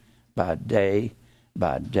day, by day,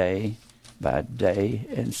 by day, by day,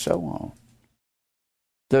 and so on.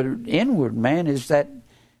 The inward man is that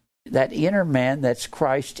inner man that's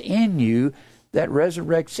Christ in you, that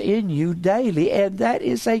resurrects in you daily, and that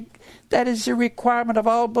is a requirement of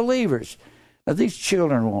all believers. Now, these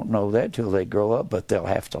children won't know that till they grow up, but they'll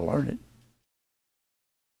have to learn it.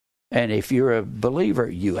 And if you're a believer,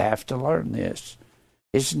 you have to learn this.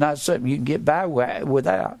 It's not something you can get by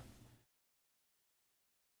without.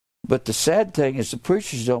 But the sad thing is the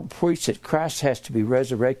preachers don't preach that Christ has to be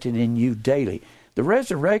resurrected in you daily. The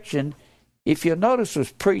resurrection, if you'll notice,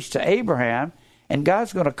 was preached to Abraham, and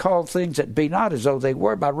God's going to call things that be not as though they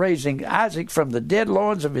were by raising Isaac from the dead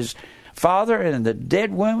loins of his father and the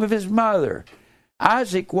dead womb of his mother.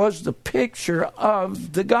 Isaac was the picture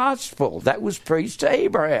of the gospel that was preached to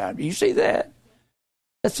Abraham. You see that?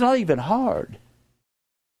 That's not even hard.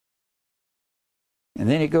 And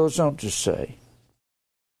then he goes on to say,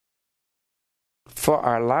 for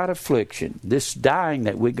our light affliction, this dying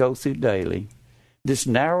that we go through daily, this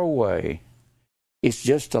narrow way, it's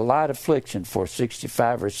just a light affliction for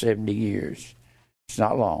 65 or 70 years. It's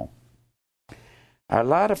not long. Our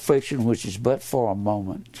light affliction, which is but for a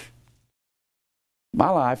moment.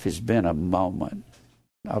 My life has been a moment.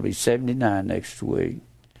 I'll be 79 next week.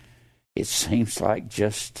 It seems like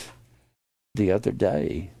just the other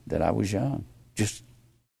day that I was young. Just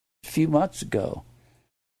a few months ago.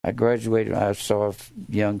 I graduated. I saw a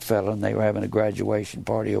young fellow, and they were having a graduation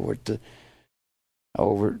party over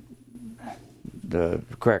the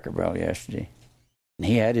Cracker Barrel yesterday. And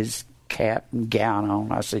he had his cap and gown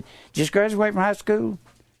on. I said, just graduate from high school?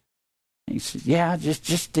 He said, yeah, I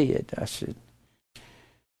just did. I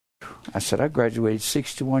said, I graduated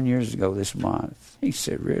 61 years ago this month. He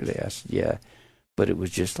said, really? I said, yeah, but it was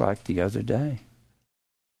just like the other day.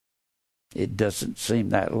 It doesn't seem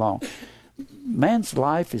that long. Man's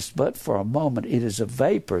life is but for a moment. It is a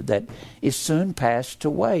vapor that is soon passed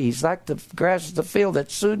away. He's like the grass of the field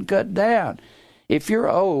that's soon cut down. If you're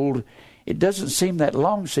old, it doesn't seem that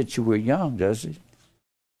long since you were young, does it?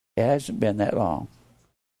 It hasn't been that long.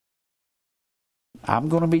 I'm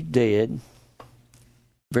going to be dead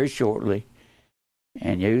very shortly,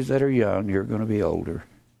 and you that are young, you're going to be older,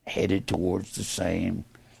 headed towards the same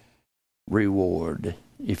reward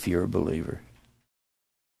if you're a believer.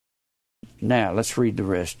 Now, let's read the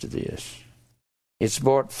rest of this. It's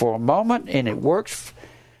but for a moment, and it works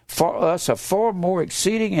for us a far more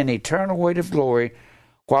exceeding and eternal weight of glory,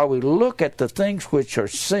 while we look at the things which are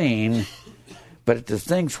seen, but at the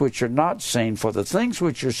things which are not seen. For the things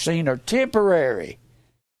which are seen are temporary.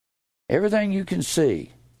 Everything you can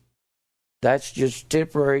see, that's just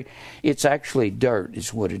temporary. It's actually dirt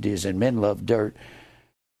is what it is, and men love dirt.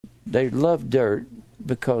 They love dirt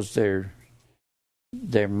because their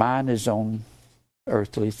mind is on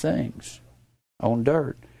earthly things, on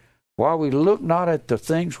dirt. While we look not at the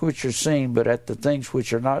things which are seen, but at the things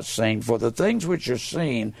which are not seen. For the things which are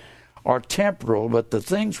seen are temporal, but the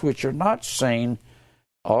things which are not seen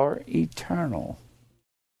are eternal.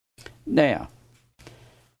 Now,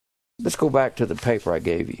 Let's go back to the paper I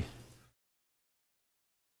gave you.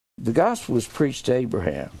 The gospel was preached to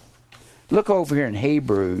Abraham. Look over here in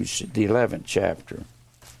Hebrews, the 11th chapter.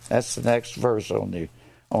 That's the next verse on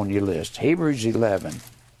your list. Hebrews 11.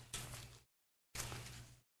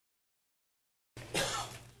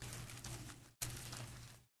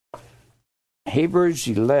 Hebrews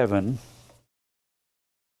 11.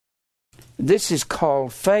 This is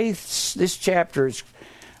called Faith's. This chapter is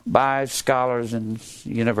by scholars and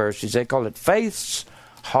universities. They call it Faith's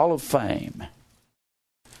Hall of Fame.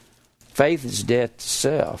 Faith is death to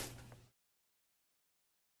self.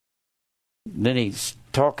 Then he's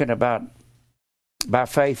talking about by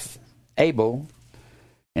faith Abel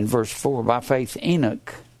in verse 4, by faith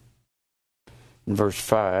Enoch in verse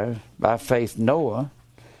 5, by faith Noah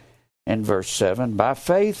in verse 7, by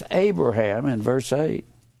faith Abraham in verse 8.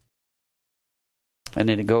 And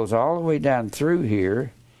then it goes all the way down through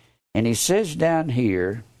here, and he says down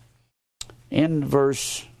here in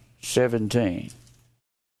verse 17,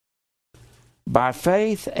 by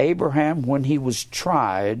faith Abraham, when he was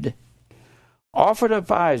tried, offered up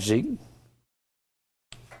Isaac,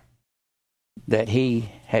 that he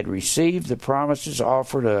had received the promises,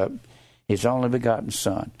 offered up his only begotten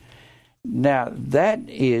son. Now, that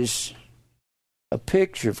is a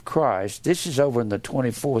picture of Christ. This is over in the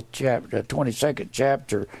 22nd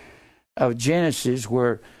chapter of Genesis,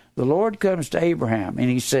 where the Lord comes to Abraham and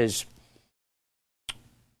he says,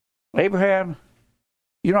 Abraham,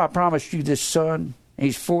 you know I promised you this son.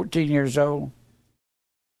 He's 14 years old.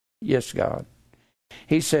 Yes, God.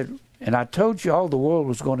 He said, and I told you all the world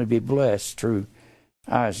was going to be blessed through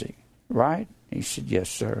Isaac, right? He said, yes,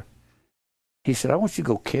 sir. He said, I want you to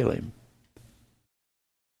go kill him.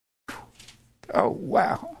 Oh,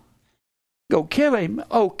 wow. Go kill him?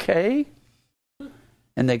 Okay.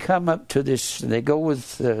 And they come up to this, they go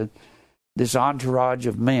with this entourage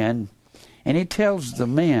of men, and he tells the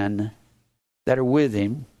men that are with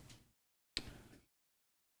him,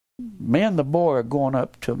 me and the boy are going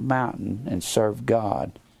up to a mountain and serve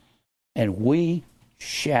God, and we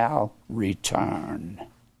shall return.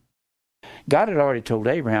 God had already told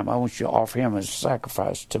Abraham, I want you to offer him as a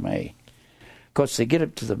sacrifice to me. Because they get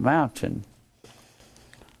up to the mountain,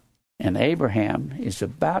 and Abraham is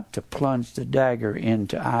about to plunge the dagger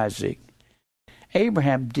into Isaac.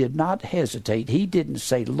 Abraham did not hesitate. He didn't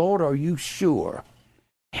say, Lord, are you sure?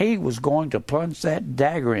 He was going to plunge that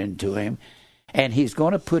dagger into him, and he's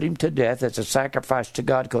going to put him to death as a sacrifice to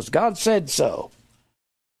God because God said so.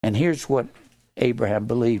 And here's what Abraham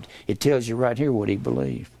believed. It tells you right here what he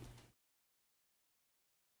believed.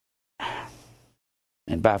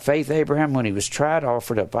 And by faith, Abraham, when he was tried,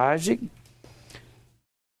 offered up Isaac.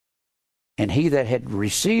 And he that had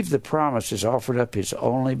received the promises offered up his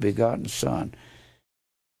only begotten son.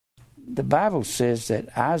 The Bible says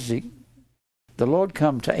that Isaac, the Lord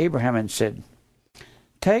come to Abraham and said,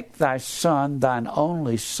 take thy son, thine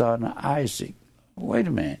only son, Isaac. Wait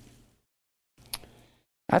a minute.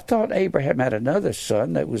 I thought Abraham had another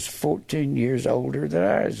son that was 14 years older than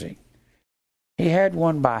Isaac. He had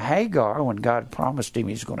one by Hagar when God promised him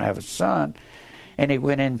he's going to have a son. And he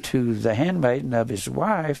went into the handmaiden of his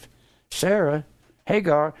wife, Sarah,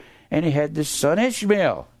 Hagar, and he had this son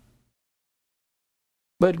Ishmael.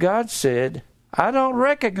 But God said, I don't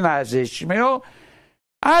recognize Ishmael.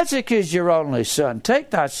 Isaac is your only son.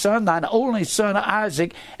 Take thy son, thine only son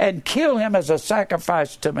Isaac, and kill him as a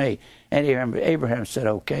sacrifice to me. And Abraham said,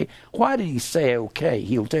 okay. Why did he say okay?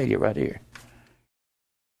 He'll tell you right here.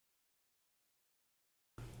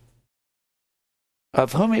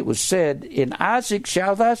 Of whom it was said, in Isaac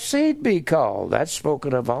shall thy seed be called. That's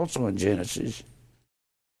spoken of also in Genesis.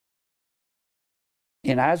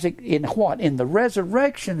 In Isaac, in what? In the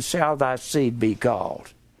resurrection shall thy seed be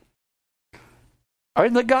called. Or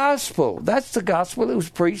in the gospel. That's the gospel that was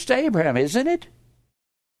preached to Abraham, isn't it?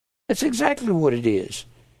 That's exactly what it is.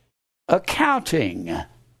 Accounting.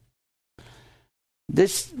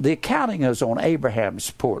 The accounting is on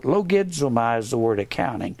Abraham's port. Logizomai is the word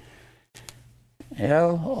accounting.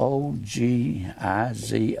 Logizomai.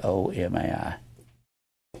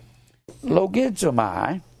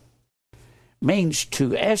 Logizomai means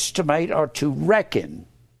to estimate or to reckon.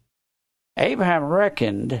 Abraham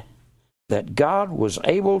reckoned that God was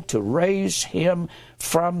able to raise him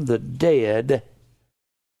from the dead.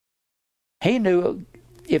 He knew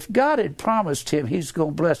if God had promised him he's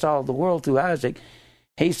going to bless all the world through Isaac,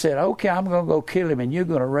 he said, okay, I'm going to go kill him and you're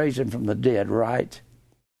going to raise him from the dead, right?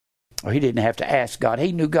 Or he didn't have to ask God.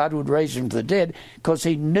 He knew God would raise him from the dead because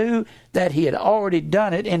he knew that he had already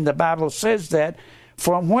done it, and the Bible says that,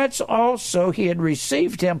 from whence also he had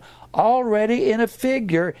received him already in a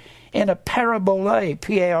figure, in a parabole,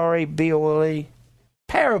 P-A-R-A-B-O-L-E,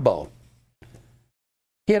 parable.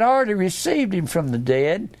 He had already received him from the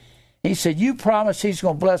dead. He said, you promise he's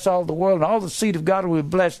going to bless all the world, and all the seed of God will be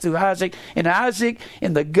blessed through Isaac. And Isaac,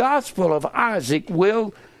 in the gospel of Isaac,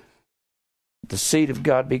 will the seed of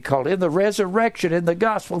God be called. In the resurrection, in the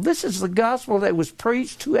gospel. This is the gospel that was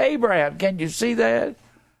preached to Abraham. Can you see that?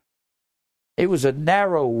 It was a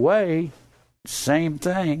narrow way. Same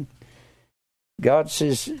thing. God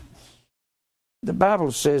says, the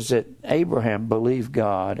Bible says that Abraham believed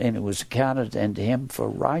God, and it was accounted unto him for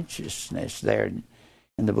righteousness there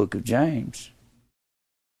in the book of James.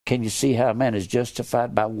 Can you see how a man is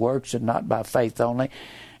justified by works and not by faith only?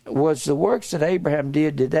 Was the works that Abraham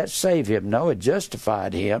did that save him? No, it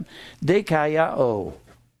justified him. Dikaiao.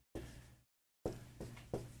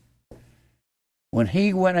 When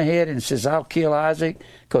he went ahead and says, I'll kill Isaac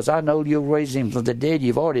because I know you'll raise him from the dead,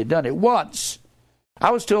 you've already done it once. I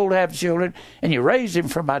was told to have children, and you raised him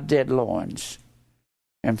from my dead loins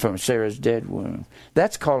and from Sarah's dead womb.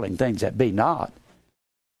 That's calling things that be not.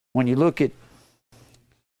 When you look at,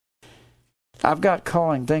 I've got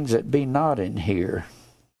calling things that be not in here.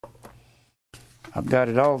 I've got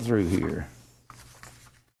it all through here.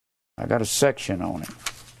 I got a section on it.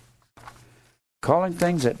 Calling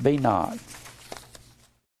things that be not.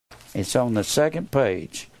 It's on the second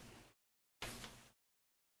page.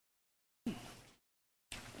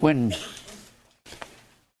 When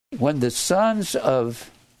the sons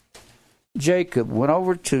of Jacob went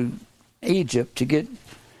over to Egypt to get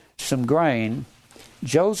some grain,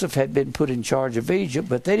 Joseph had been put in charge of Egypt,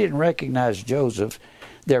 but they didn't recognize Joseph,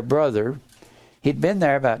 their brother. He'd been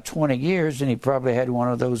there about 20 years, and he probably had one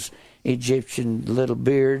of those Egyptian little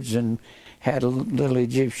beards and had a little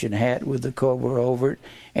Egyptian hat with the cover over it.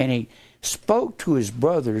 And he spoke to his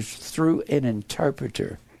brothers through an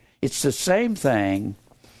interpreter. It's the same thing.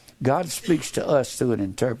 God speaks to us through an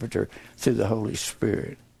interpreter, through the Holy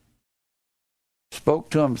Spirit. Spoke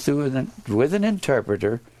to him with an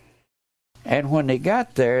interpreter. And when they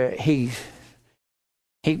got there,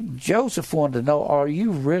 Joseph wanted to know, are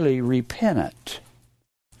you really repentant?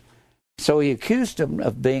 So he accused them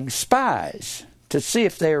of being spies to see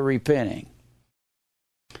if they were repenting.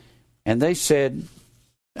 And they said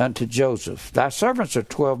unto Joseph, thy servants are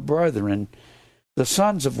 12 brethren, the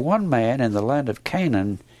sons of one man in the land of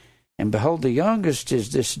Canaan, and behold, the youngest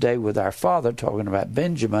is this day with our father, talking about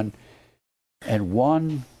Benjamin, and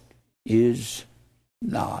one is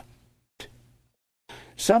not.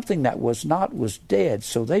 Something that was not was dead,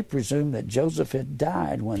 so they presumed that Joseph had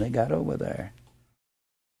died when they got over there.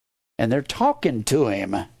 And they're talking to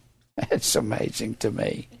him. It's amazing to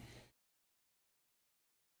me.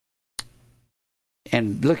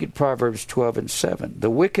 And look at Proverbs 12:7. The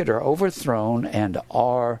wicked are overthrown and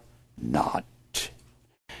are not.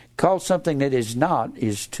 Call something that is not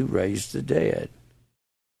is to raise the dead.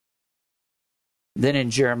 Then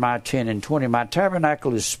in Jeremiah 10:20, my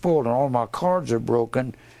tabernacle is spoiled and all my cords are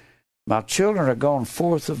broken. My children are gone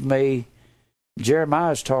forth of me.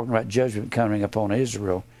 Jeremiah is talking about judgment coming upon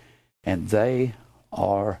Israel. And they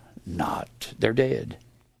are not. They're dead.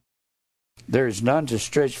 There is none to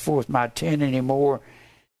stretch forth my tent anymore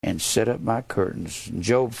and set up my curtains.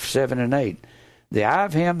 Job 7:8. The eye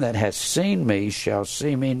of him that hath seen me shall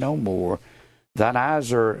see me no more. Thine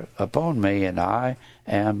eyes are upon me, and I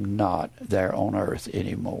am not there on earth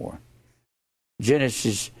anymore.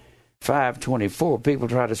 Genesis 5:24. People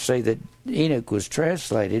try to say that Enoch was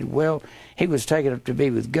translated. Well, he was taken up to be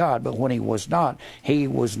with God, but when he was not, he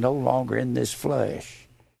was no longer in this flesh.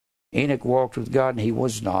 Enoch walked with God, and he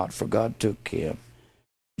was not, for God took him.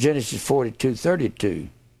 Genesis 42:32.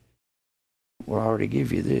 Well, I already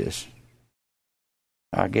give you this.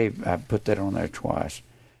 I put that on there twice.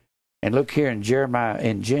 And look here in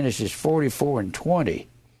Genesis 44:20.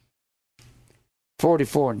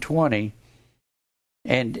 44:20.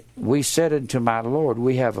 And we said unto my Lord,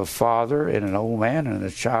 we have a father and an old man and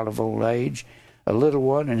a child of old age, a little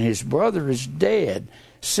one, and his brother is dead.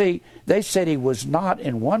 See, they said he was not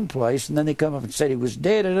in one place, and then they come up and said he was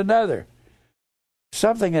dead in another.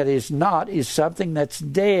 Something that is not is something that's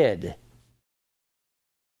dead.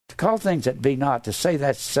 To call things that be not, to say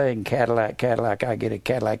that's saying Cadillac, I get a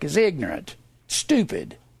Cadillac, is ignorant,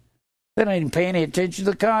 stupid. They don't even pay any attention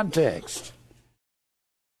to the context.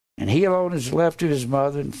 And he alone is left to his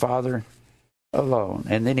mother and father alone.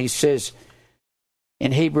 And then he says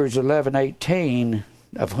in Hebrews 11:18,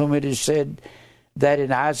 of whom it is said that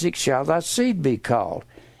in Isaac shall thy seed be called.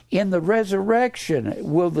 In the resurrection,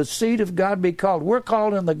 will the seed of God be called? We're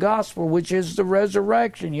called in the gospel, which is the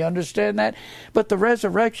resurrection. You understand that? But the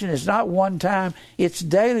resurrection is not one time. It's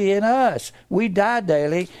daily in us. We die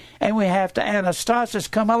daily, and we have to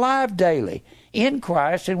anastasis, come alive daily in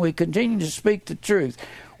Christ, and we continue to speak the truth.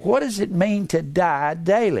 What does it mean to die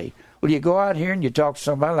daily? Well, you go out here and you talk to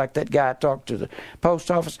somebody like that guy I talked to the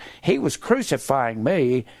post office. He was crucifying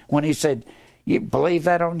me when he said, "You believe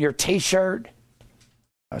that on your T-shirt?"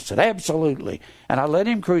 I said, "Absolutely." And I let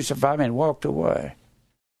him crucify me and walked away.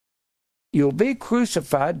 You'll be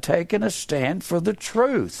crucified taking a stand for the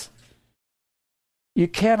truth. You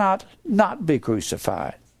cannot not be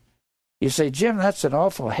crucified. You say, "Jim, that's an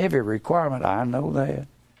awful heavy requirement." I know that.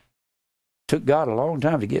 Took God a long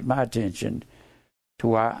time to get my attention to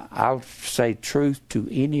why I'll say truth to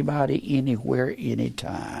anybody, anywhere,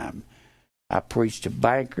 anytime. I preach to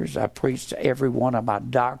bankers. I preach to every one of my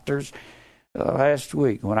doctors. Last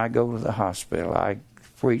week, when I go to the hospital, I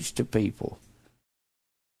preach to people.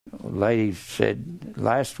 A lady said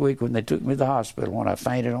last week when they took me to the hospital, when I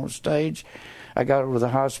fainted on stage, I got over to the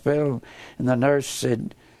hospital, and the nurse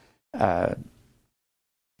said, I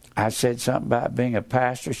said something about being a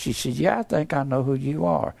pastor. She said, "Yeah, I think I know who you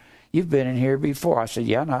are. You've been in here before." I said,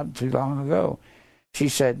 "Yeah, not too long ago." She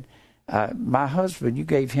said, "My husband, you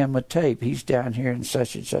gave him a tape. He's down here in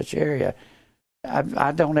such and such area."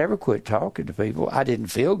 I don't ever quit talking to people. I didn't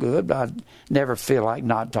feel good, but I never feel like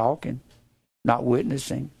not talking, not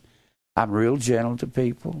witnessing. I'm real gentle to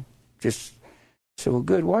people. Just say, "Well,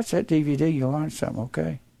 good, watch that DVD. You'll learn something,"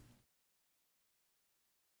 okay?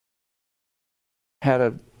 Had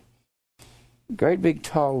a great big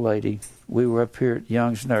tall lady. We were up here at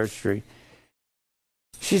Young's Nursery.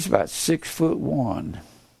 She's about 6'1".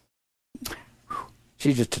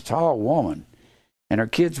 She's just a tall woman. And her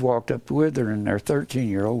kids walked up with her, and her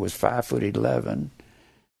 13-year-old was 5'11",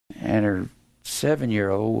 and her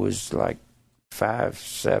 7-year-old was like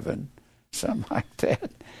 5'7", something like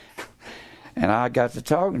that. And I got to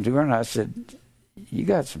talking to her, and I said, "You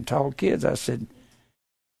got some tall kids." I said,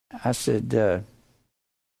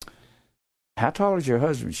 "How tall is your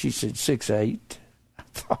husband?" She said, 6'8". I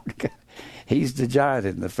thought, he's the giant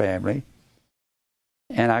in the family.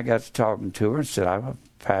 And I got to talking to her and said, "I'm a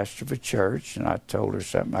pastor of a church," and I told her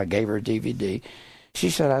something. I gave her a DVD. She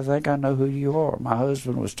said, "I think I know who you are. My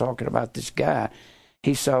husband was talking about this guy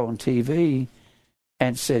he saw on TV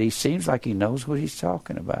and said he seems like he knows what he's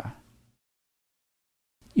talking about."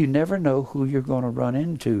 You never know who you're going to run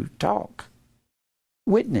into. Talk.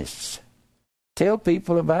 Witness. Tell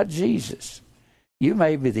people about Jesus. You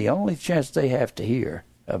may be the only chance they have to hear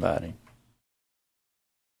about him.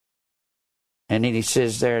 And then he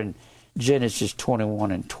says there in Genesis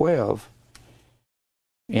 21:12,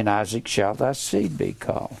 "In Isaac shall thy seed be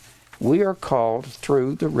called." We are called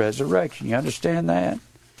through the resurrection. You understand that?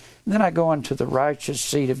 And then I go into the righteous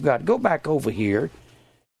seed of God. Go back over here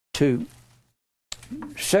to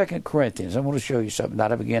 2 Corinthians. I want to show you something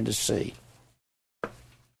that I began to see.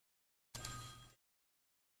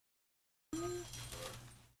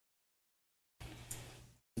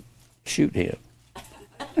 Shoot him.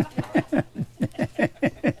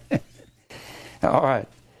 All right.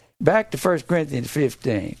 Back to 1 Corinthians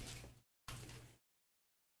 15.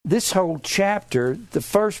 This whole chapter, the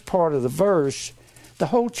first part of the verse, the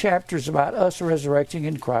whole chapter is about us resurrecting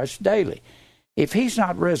in Christ daily. If he's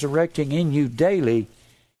not resurrecting in you daily,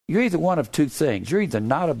 you're either one of two things. You're either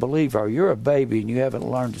not a believer or you're a baby and you haven't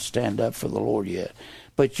learned to stand up for the Lord yet.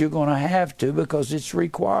 But you're going to have to because it's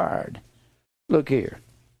required. Look here.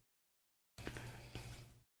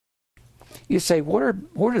 You say, where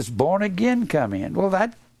does born again come in? Well,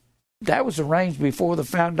 that was arranged before the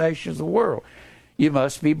foundation of the world. You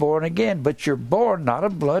must be born again, but you're born not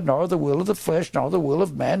of blood, nor the will of the flesh, nor the will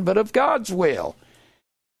of man, but of God's will.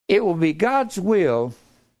 It will be God's will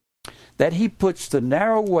that he puts the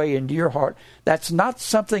narrow way into your heart. That's not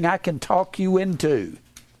something I can talk you into.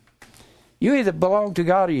 You either belong to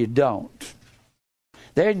God or you don't.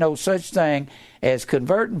 There ain't no such thing as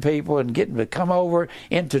converting people and getting to come over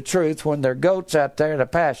into truth when they're goats out there in a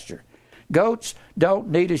pasture. Goats don't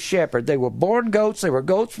need a shepherd. They were born goats. They were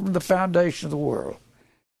goats from the foundation of the world.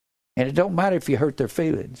 And it don't matter if you hurt their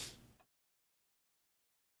feelings.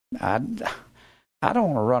 I don't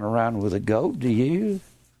want to run around with a goat, do you?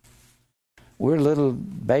 We're little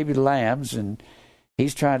baby lambs, and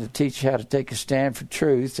he's trying to teach you how to take a stand for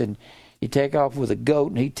truth, and you take off with a goat,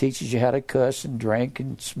 and he teaches you how to cuss and drink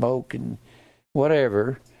and smoke and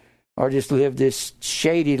whatever, or just live this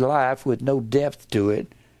shady life with no depth to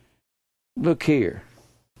it. Look here.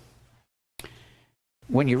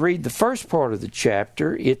 when you read the first part of the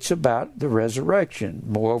chapter, it's about the resurrection.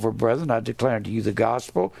 Moreover, brethren, I declare unto you the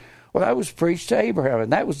gospel. Well, that was preached to Abraham,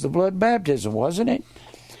 and that was the blood baptism, wasn't it?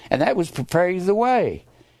 And that was preparing the way.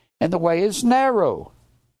 And the way is narrow.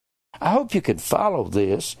 I hope you can follow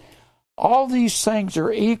this. All these things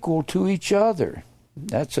are equal to each other.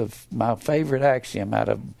 That's my favorite axiom out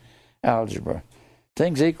of algebra.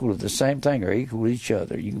 Things equal to the same thing are equal to each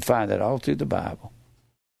other. You can find that all through the Bible.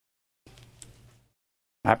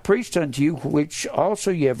 I preached unto you which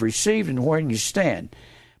also ye have received and wherein you stand,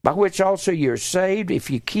 by which also ye are saved,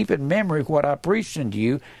 if ye keep in memory what I preached unto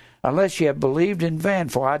you, unless ye have believed in vain.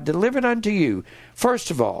 For I delivered unto you,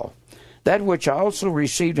 first of all, that which I also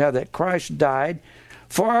received, how that Christ died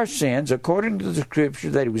for our sins, according to the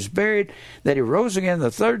Scripture, that he was buried, that he rose again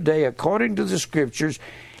the third day, according to the Scriptures.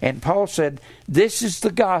 And Paul said, this is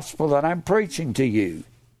the gospel that I'm preaching to you.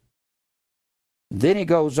 Then he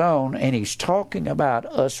goes on, and he's talking about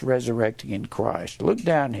us resurrecting in Christ. Look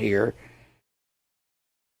down here.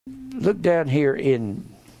 Look down here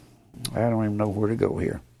in, I don't even know where to go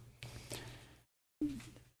here.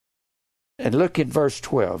 And look in verse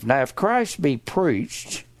 12. Now, if Christ be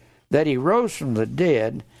preached that he rose from the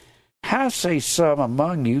dead, how say some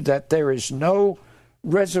among you that there is no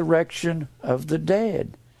resurrection of the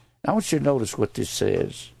dead? I want you to notice what this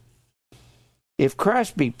says. If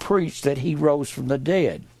Christ be preached that he rose from the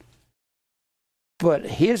dead, but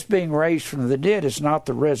his being raised from the dead is not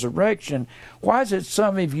the resurrection, why is it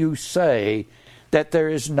some of you say that there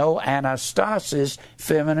is no anastasis,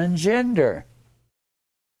 feminine gender?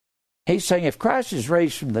 He's saying if Christ is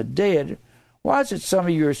raised from the dead, why is it some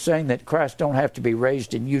of you are saying that Christ don't have to be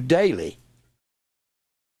raised in you daily?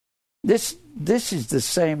 This is the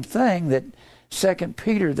same thing that 2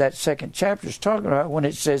 Peter, that second chapter, is talking about when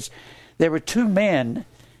it says there were two men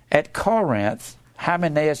at Corinth,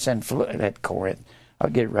 Hymenaeus and Philetus. At Corinth, I'll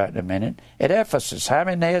get it right in a minute. At Ephesus,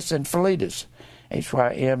 Hymenaeus and Philetus,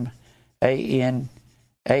 Hymenaeus.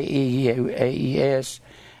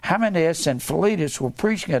 Hymenaeus and Philetus were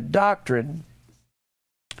preaching a doctrine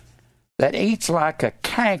that eats like a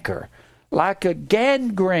canker, like a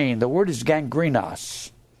gangrene. The word is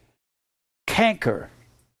gangrenos. Canker.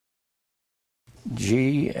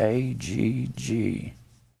 Gaggrainos.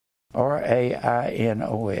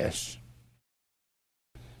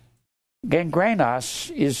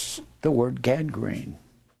 Gangrenos is the word gangrene.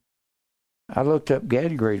 I looked up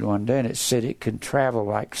gangrene one day and it said it can travel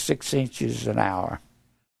like 6 inches an hour.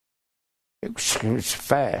 It's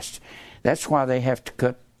fast. That's why they have to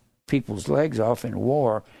cut people's legs off in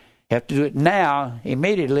war. You have to do it now,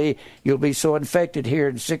 immediately. You'll be so infected here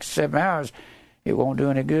in 6 or 7 hours, it won't do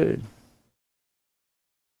any good.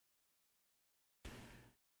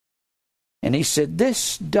 And he said,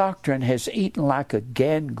 this doctrine has eaten like a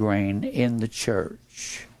gangrene in the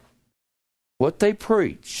church. What they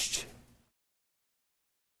preached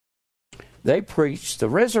the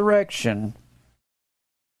resurrection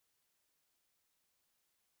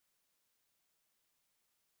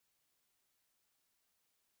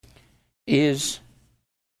is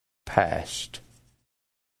past.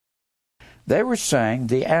 They were saying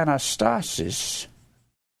the anastasis,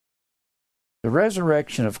 the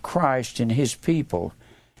resurrection of Christ in his people,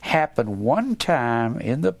 happened one time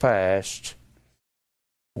in the past,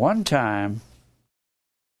 one time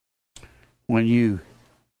when you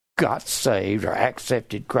got saved or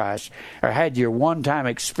accepted Christ or had your one-time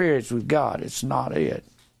experience with God. It's not it.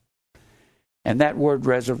 And that word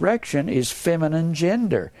resurrection is feminine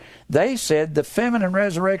gender. They said the feminine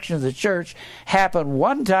resurrection of the church happened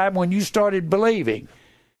one time when you started believing.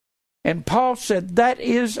 And Paul said that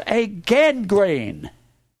is a gangrene.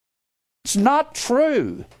 It's not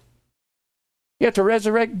true. You have to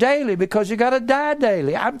resurrect daily because you got to die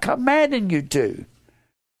daily. I'm commanding you to.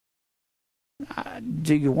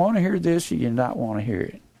 Do you want to hear this or do you not want to hear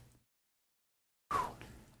it?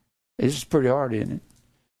 This is pretty hard, isn't it?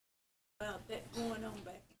 About that going on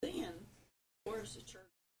back then, where's the church?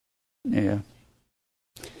 Yeah.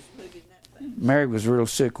 Mary was real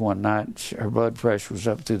sick one night. Her blood pressure was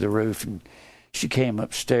up through the roof, and she came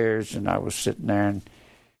upstairs, and I was sitting there, and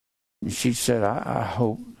she said, I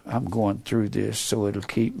hope I'm going through this so it'll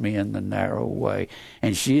keep me in the narrow way.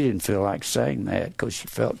 And she didn't feel like saying that because she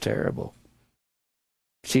felt terrible.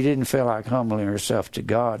 She didn't feel like humbling herself to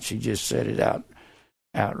God. She just said it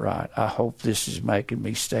outright. I hope this is making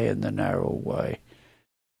me stay in the narrow way.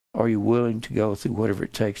 Are you willing to go through whatever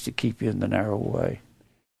it takes to keep you in the narrow way?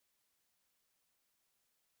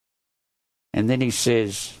 And then he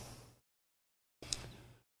says,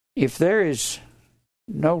 if there is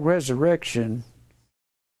no resurrection,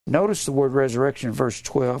 notice the word resurrection in verse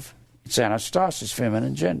 12. It's anastasis,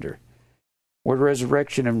 feminine gender. Word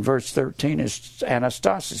resurrection in verse 13 is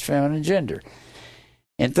anastasis, feminine gender.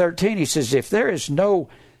 In 13 he says, if there is no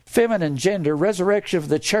feminine gender, resurrection of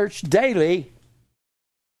the church daily,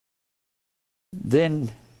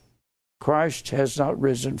 then Christ has not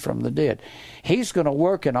risen from the dead. He's going to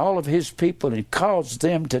work in all of his people and cause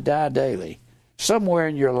them to die daily, somewhere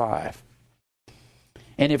in your life.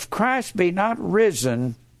 And if Christ be not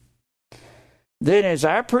risen, then is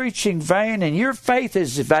our preaching vain and your faith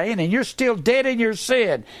is vain and you're still dead in your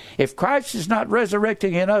sin. If Christ is not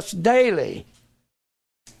resurrecting in us daily,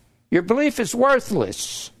 your belief is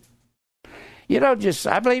worthless. You don't just,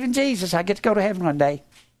 I believe in Jesus, I get to go to heaven one day.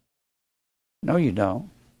 No, you don't.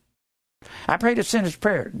 I prayed a sinner's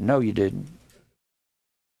prayer. No, you didn't.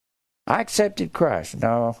 I accepted Christ.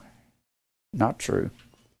 No, not true.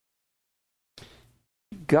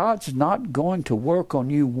 God's not going to work on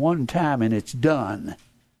you one time and it's done.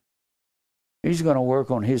 He's going to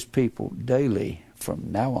work on his people daily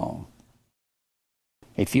from now on.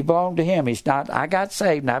 If you belong to him, he's not, I got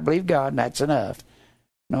saved and I believe God and that's enough.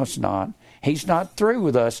 No, it's not. He's not through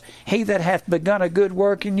with us. He that hath begun a good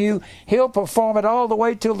work in you, he'll perform it all the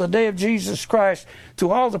way till the day of Jesus Christ,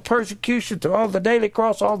 through all the persecution, through all the daily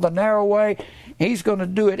cross, all the narrow way. He's going to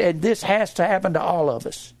do it, and this has to happen to all of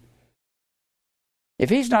us. If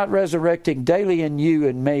he's not resurrecting daily in you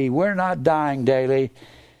and me, we're not dying daily,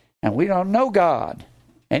 and we don't know God.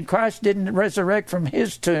 And Christ didn't resurrect from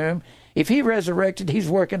his tomb. If he resurrected, he's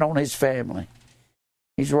working on his family.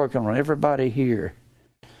 He's working on everybody here.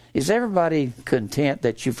 Is everybody content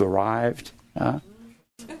that you've arrived? Huh?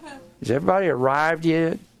 Has everybody arrived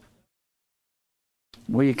yet?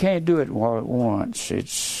 Well, you can't do it all at once.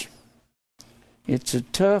 It's a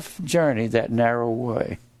tough journey, that narrow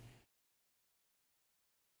way.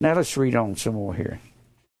 Now let's read on some more here.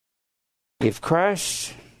 If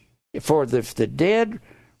Christ, for if the dead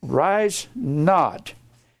rise not,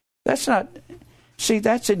 that's not, see,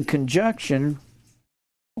 that's in conjunction.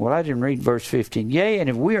 Well, I didn't read verse 15. Yea, and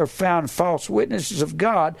if we are found false witnesses of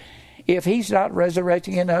God, if he's not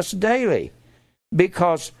resurrecting in us daily.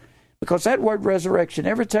 Because that word resurrection,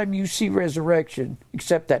 every time you see resurrection,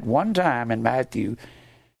 except that one time in Matthew,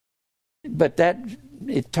 but that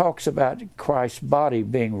it talks about Christ's body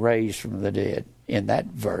being raised from the dead in that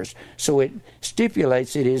verse. So it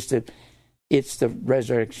stipulates it's the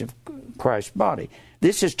resurrection of Christ's body.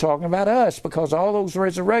 This is talking about us because all those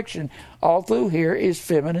resurrection all through here is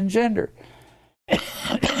feminine gender.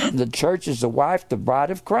 The church is the wife, the bride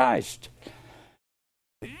of Christ.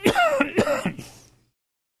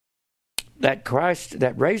 That Christ,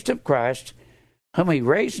 that raised up Christ, whom he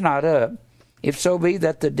raised not up, if so be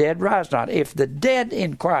that the dead rise not. If the dead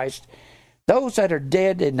in Christ, those that are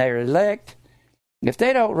dead in their elect, if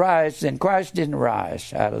they don't rise, then Christ didn't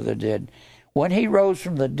rise out of the dead. When he rose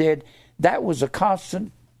from the dead, that was a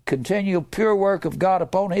constant, continual, pure work of God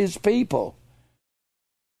upon his people.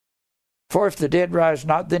 For if the dead rise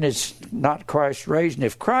not, then is not Christ raised. And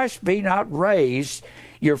if Christ be not raised,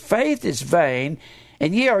 your faith is vain,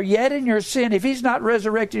 and ye are yet in your sin. If he's not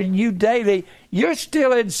resurrected in you daily, you're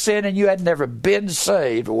still in sin and you had never been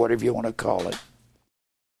saved, or whatever you want to call it.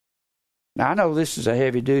 Now, I know this is a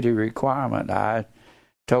heavy-duty requirement. I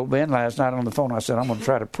told Ben last night on the phone, I said, I'm going to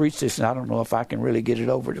try to preach this, and I don't know if I can really get it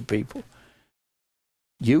over to people.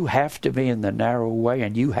 You have to be in the narrow way,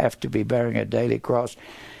 and you have to be bearing a daily cross.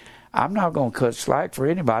 I'm not going to cut slack for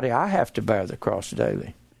anybody. I have to bear the cross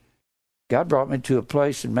daily. God brought me to a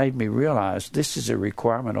place and made me realize this is a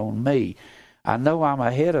requirement on me. I know I'm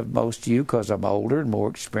ahead of most of you because I'm older and more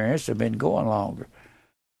experienced. I've been going longer.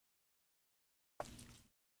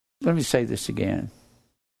 Let me say this again.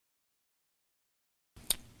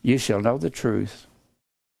 You shall know the truth,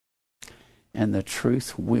 and the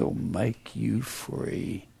truth will make you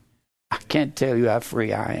free. I can't tell you how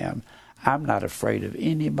free I am. I'm not afraid of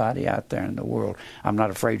anybody out there in the world. I'm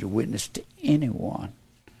not afraid to witness to anyone.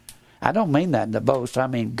 I don't mean that in the boast. I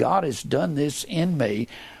mean, God has done this in me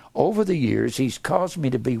over the years. He's caused me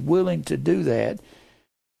to be willing to do that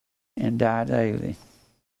and die daily.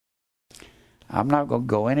 I'm not going to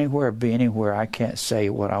go anywhere, be anywhere I can't say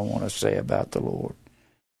what I want to say about the Lord.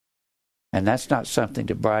 And that's not something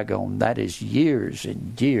to brag on. That is years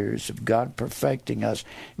and years of God perfecting us.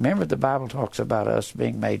 Remember, the Bible talks about us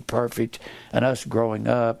being made perfect and us growing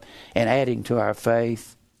up and adding to our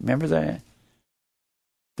faith. Remember that?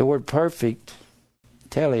 The word perfect,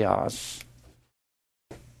 teleos,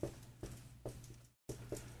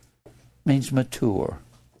 means mature.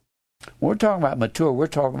 When we're talking about mature, we're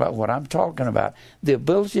talking about what I'm talking about. The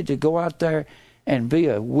ability to go out there and be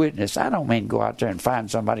a witness. I don't mean go out there and find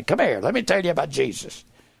somebody. Come here, let me tell you about Jesus.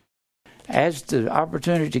 as the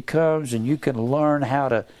opportunity comes and you can learn how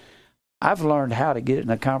to, I've learned how to get in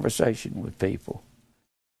a conversation with people.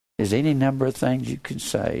 There's any number of things you can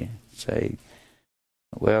say. Say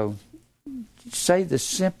the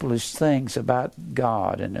simplest things about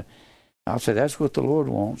God. And I'll say, that's what the Lord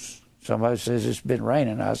wants. Somebody says, it's been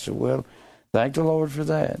raining. I said, well, thank the Lord for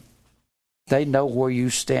that. They know where you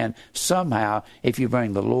stand somehow if you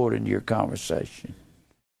bring the Lord into your conversation.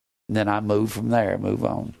 And then I move from there, move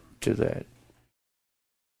on to that.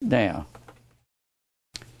 Now,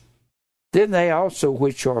 then they also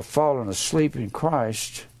which are fallen asleep in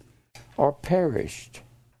Christ are perished.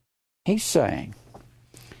 He's saying,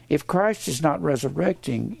 if Christ is not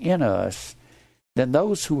resurrecting in us, then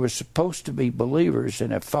those who were supposed to be believers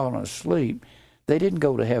and have fallen asleep, they didn't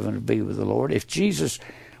go to heaven to be with the Lord. If Jesus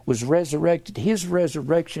was resurrected, his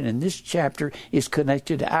resurrection in this chapter is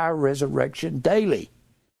connected to our resurrection daily.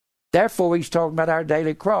 Therefore, he's talking about our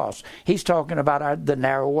daily cross. He's talking about the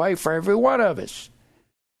narrow way for every one of us.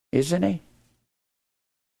 Isn't he?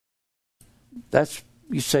 That's,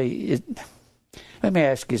 you say, let me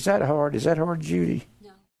ask you, is that hard? Is that hard, Judy?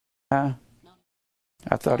 No. Huh? No.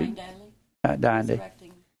 I thought Dying daily. Dying daily.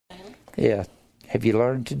 Yeah. Have you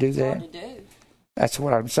learned to do it's that? Hard to do. That's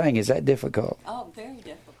what I'm saying. Is that difficult? Oh, very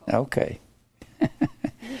difficult. Okay.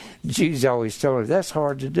 Judy's always told me, that's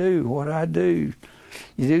hard to do, what I do.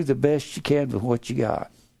 You do the best you can with what you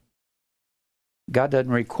got. God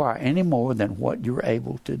doesn't require any more than what you're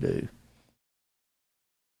able to do.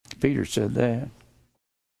 Peter said that.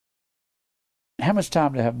 How much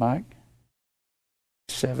time do I have, Mike?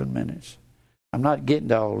 7 minutes. I'm not getting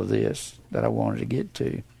to all of this that I wanted to get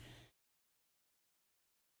to.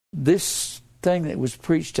 This thing that was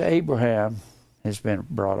preached to Abraham has been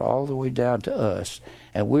brought all the way down to us.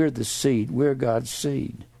 And we're the seed. We're God's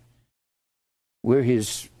seed. We're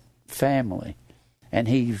his family. And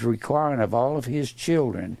he's requiring of all of his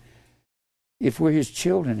children, if we're his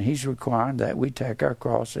children, he's requiring that we take our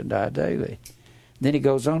cross and die daily. Then he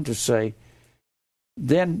goes on to say,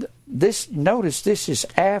 then notice this is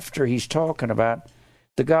after he's talking about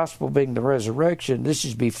the gospel being the resurrection. This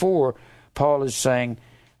is before Paul is saying,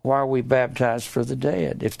 why are we baptized for the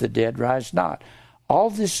dead, if the dead rise not? All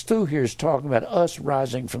this through here is talking about us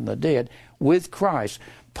rising from the dead with Christ.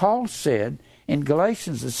 Paul said in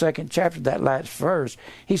Galatians, the 2nd chapter, that last verse,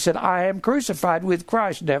 he said, I am crucified with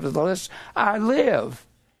Christ, nevertheless I live.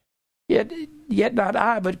 Yet not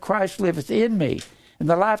I, but Christ liveth in me. And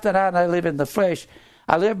the life that I live in the flesh,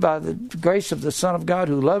 I live by the grace of the Son of God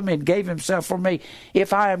who loved me and gave himself for me.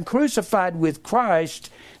 If I am crucified with Christ,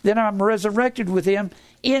 then I'm resurrected with him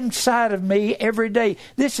inside of me every day.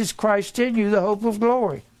 This is Christ in you, the hope of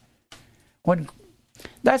glory.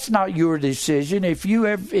 That's not your decision. If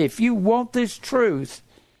you want this truth,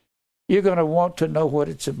 you're going to want to know what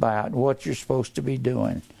it's about and what you're supposed to be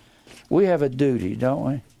doing. We have a duty, don't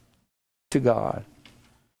we, to God.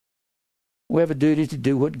 We have a duty to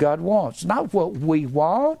do what God wants. Not what we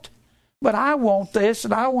want, but I want this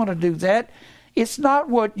and I want to do that. It's not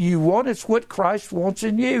what you want, it's what Christ wants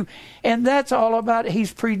in you. And that's all about,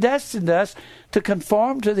 he's predestined us to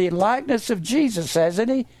conform to the likeness of Jesus, hasn't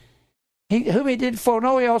he? Whom he did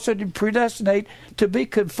foreknow, he also did predestinate to be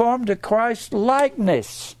conformed to Christ's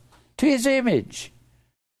likeness, to his image.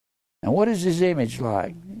 And what is his image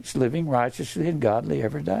like? It's living righteously and godly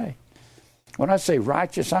every day. When I say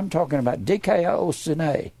righteous, I'm talking about dikaios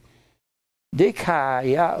sine.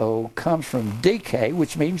 Dikaio comes from dike,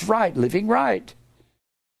 which means right, living right.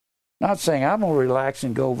 Not saying I'm going to relax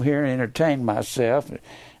and go over here and entertain myself.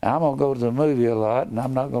 I'm going to go to the movie a lot, and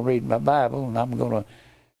I'm not going to read my Bible, and I'm going to...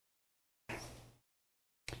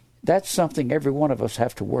 That's something every one of us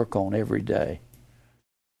have to work on every day.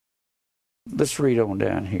 Let's read on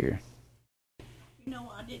down here. You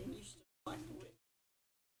know, I didn't used to like the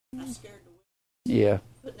witness. I scared the witness. Yeah.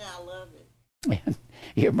 But now I love it.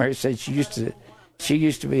 Yeah, Mary said she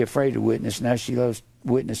used to be afraid to witness. Now she loves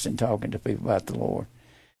witnessing, talking to people about the Lord.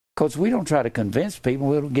 Because we don't try to convince people.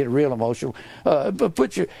 We don't get real emotional. But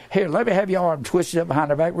let me have your arm twisted up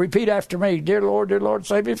behind the back. Repeat after me. Dear Lord,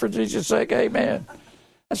 save me for Jesus' sake. Amen.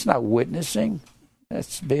 That's not witnessing.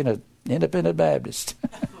 That's being an independent Baptist.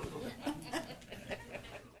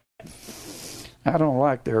 I don't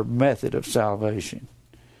like their method of salvation.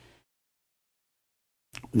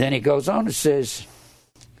 Then he goes on and says,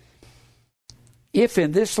 if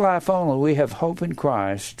in this life only we have hope in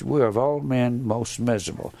Christ, we are of all men most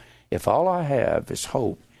miserable. If all I have is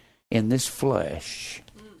hope in this flesh,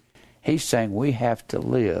 he's saying we have to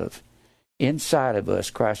live inside of us.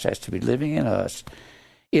 Christ has to be living in us.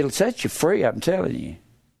 It'll set you free, I'm telling you.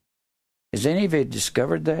 Has any of you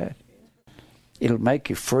discovered that? It'll make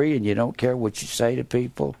you free, and you don't care what you say to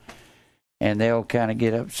people, and they'll kind of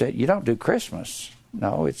get upset. You don't do Christmas.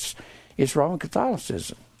 No, it's Roman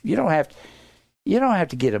Catholicism. You don't have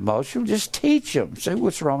to get emotional. Just teach them. Say,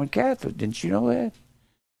 what's Roman Catholic? Didn't you know that?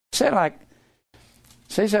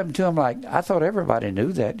 Say something to them like, I thought everybody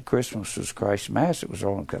knew that Christmas was Christ's Mass. It was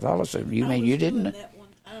Roman Catholicism. You mean you didn't? I was doing that one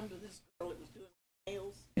time to this girl that was doing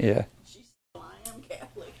nails. Yeah. She said, well, I am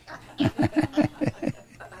Catholic.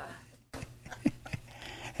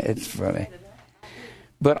 It's funny.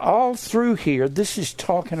 But all through here, this is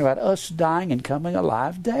talking about us dying and coming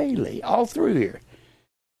alive daily. All through here.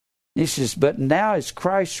 This is, but now is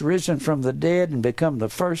Christ risen from the dead and become the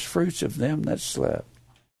first fruits of them that slept.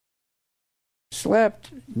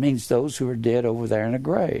 Slept means those who are dead over there in a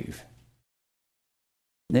grave.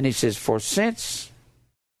 Then he says, for since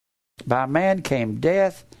by man came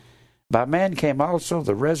death, by man came also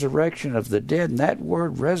the resurrection of the dead. And that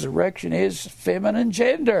word resurrection is feminine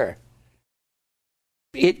gender.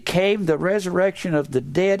 It came the resurrection of the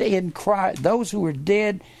dead in Christ. Those who were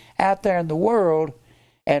dead out there in the world,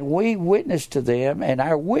 and we witness to them, and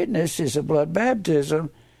our witness is a blood baptism.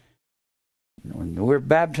 We're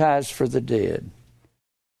baptized for the dead.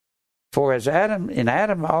 For as in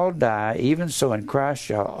Adam all die, even so in Christ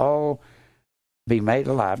shall all be made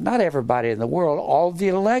alive. Not everybody in the world, all the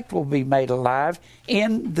elect will be made alive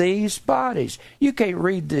in these bodies. You can't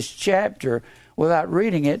read this chapter without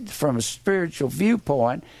reading it from a spiritual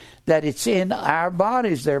viewpoint, that it's in our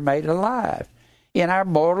bodies they're made alive. In our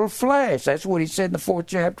mortal flesh. That's what he said in the 4th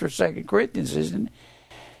chapter of 2 Corinthians, isn't it?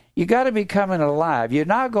 You got to be coming alive. You're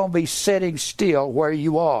not going to be sitting still where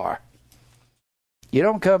you are. You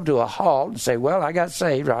don't come to a halt and say, well, I got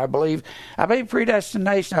saved. I believe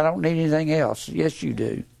predestination. I don't need anything else. Yes, you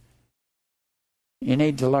do. You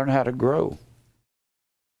need to learn how to grow.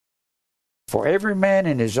 For every man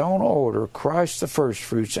in his own order, Christ the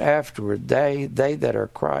firstfruits, afterward they that are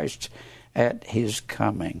Christ at his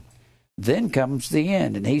coming. Then comes the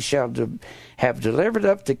end, and he shall have delivered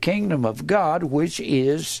up the kingdom of God, which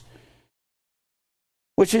is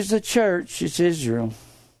the church. It's Israel.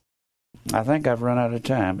 I think I've run out of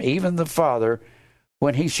time. Even the Father,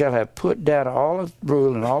 when he shall have put down all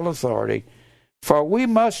rule and all authority, for we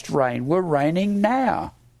must reign. We're reigning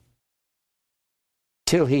now,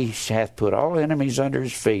 till he hath put all enemies under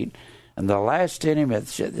his feet, and the last enemy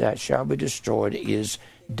that shall be destroyed is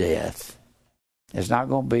death. There's not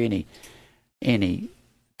going to be any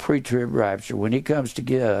pre-trib rapture. When he comes to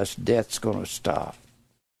get us, death's going to stop.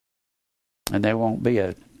 And there won't be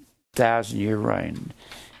a 1,000-year reign.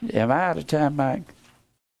 Am I out of time, Mike?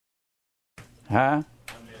 Huh?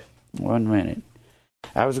 1 minute.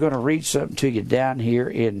 I was going to read something to you down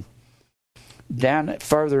here down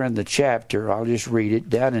further in the chapter. I'll just read it.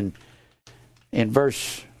 Down in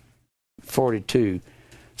verse 42.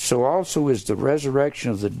 So also is the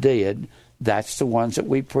resurrection of the dead. That's the ones that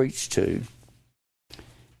we preach to.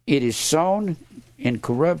 It is sown in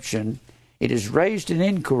corruption. It is raised in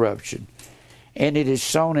incorruption. And it is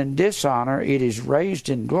sown in dishonor. It is raised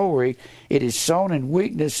in glory. It is sown in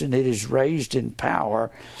weakness, and it is raised in power.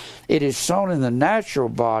 It is sown in the natural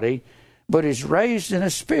body, but is raised in a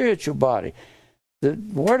spiritual body. The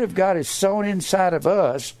Word of God is sown inside of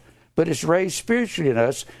us, but it's raised spiritually in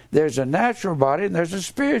us. There's a natural body and there's a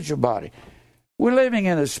spiritual body. We're living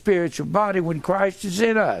in a spiritual body when Christ is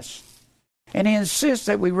in us. And he insists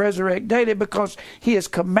that we resurrect daily because he has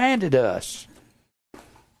commanded us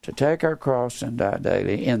to take our cross and die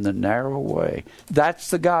daily in the narrow way. That's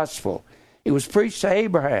the gospel. It was preached to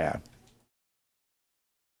Abraham.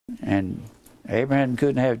 And Abraham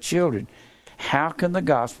couldn't have children. How can the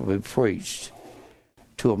gospel be preached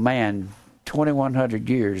to a man 2,100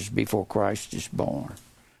 years before Christ is born,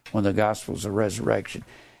 when the gospel is a resurrection?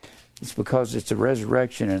 It's because it's a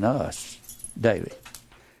resurrection in us daily.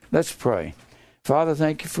 Let's pray. Father,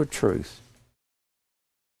 thank you for truth.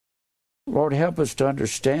 Lord, help us to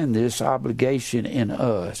understand this obligation in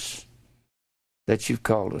us that you've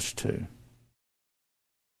called us to.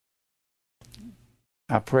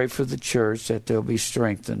 I pray for the church that they'll be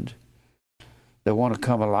strengthened. They want to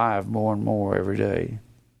come alive more and more every day.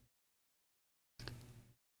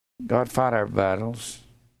 God, fight our battles.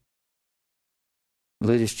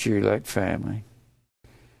 Lead us to your elect family.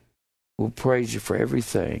 We'll praise you for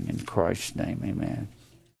everything. In Christ's name, amen.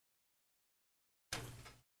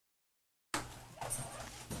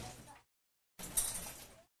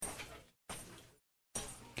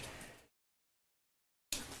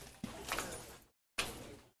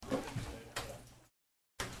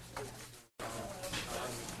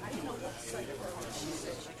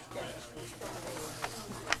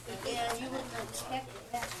 Yeah, you wouldn't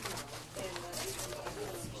expect that.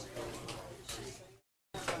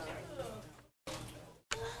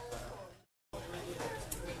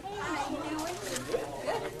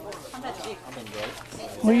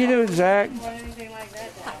 What are you doing, Zach?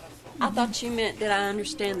 I thought you meant that I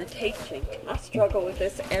understand the teaching. I struggle with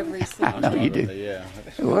this every I single know day. you do. Yeah.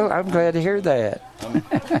 Well, I'm glad to hear that.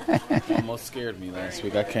 Almost scared me last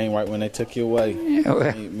week. I came right when they took you away.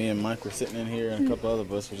 Well, Me and Mike were sitting in here, and a couple other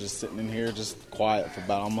of us were just sitting in here, just quiet for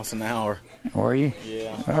about almost an hour. were you?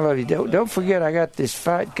 Yeah. I love you. Don't forget, I got this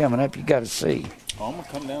fight coming up. You got to see. Oh, I'm gonna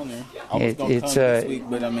come down there. I was gonna It's, come this week,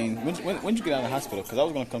 but I mean, when you get out of the hospital? Because I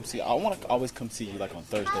was gonna come see. I want to always come see you like on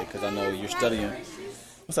Thursday, because I know you're studying.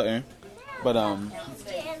 What's up, Aaron? But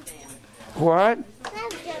What?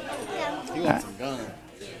 you want some gum?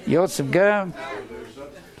 You want some gum?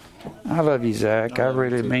 I love you, Zach. I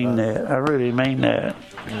really mean that. I really mean that.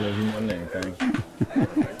 I love you more than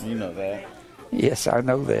anything. You know that. Yes, I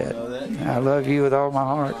know that. Know that? I love you with all my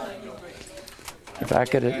heart. If I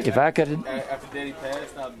could After Daddy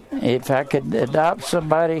passed, if I could adopt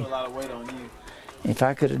somebody, a lot of weight on you. if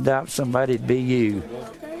I could adopt somebody, it'd be you.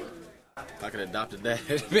 If I could adopt a dad,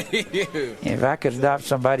 it'd be you. If I could adopt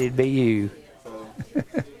somebody, it'd be you.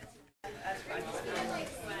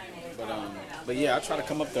 But yeah, I try to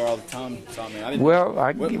come up there all the time. So I mean, I didn't. Well,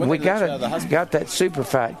 When we did they let you out of the hospital? got that super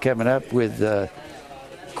fight coming up with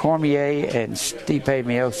Cormier and Stipe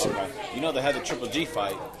Miocic. You know they had the Triple G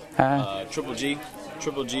fight. Huh? Triple G,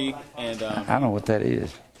 and I don't know what that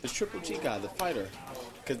is. the Triple G guy, the fighter,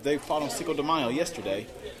 because they fought on Cinco de Mayo yesterday.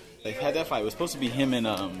 They had that fight. It was supposed to be him and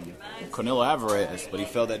Canelo Alvarez, but he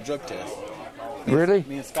failed that drug test. Really?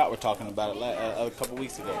 Me and Scott were talking about it a couple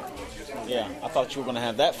weeks ago. Yeah, I thought you were going to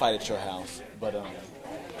have that fight at your house, but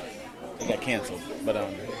it got canceled. But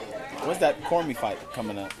when's that Cormier fight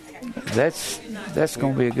coming up? That's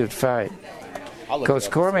going to be a good fight. I'll look Because it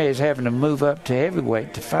up. Cormier is having to move up to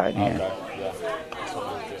heavyweight to fight him. Okay, yeah.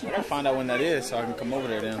 I gotta find out when that is so I can come over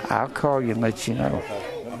there then. I'll call you and let you know.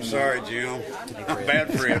 I'm sorry, Jim.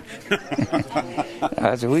 Bad friend.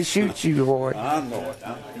 I said, we shoot you, boy. I know it.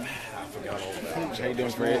 I forgot all that. How you doing,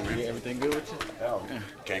 Fred? Everything good with you? Oh,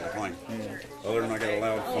 can't complain. Other than I got a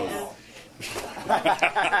loud phone.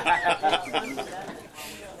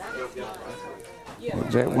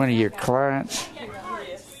 Was that one of your clients?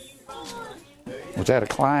 Was that a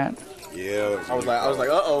client? Yeah. I was like,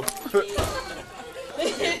 uh-oh.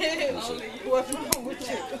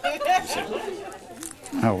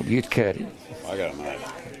 Oh, you'd cut it. I got a knife.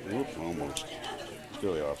 Whoop, almost.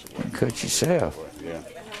 Still the opposite way. Cut yourself. Yeah.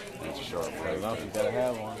 That's a sharp blade. You gotta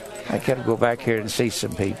have one. I got to go back here and see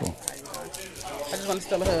some people. I just want to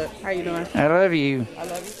steal a hug. How you doing? I love you. I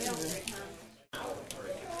love you too.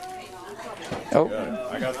 Oh,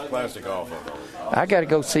 I got the plastic off of it. I got to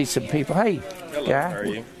go see some people. Hey, guy. How are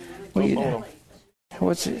you?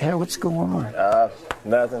 What's going on?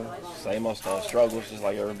 Nothing. Same old stuff. Struggles just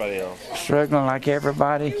like everybody else. Struggling like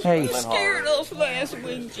everybody? Hey, Scared us last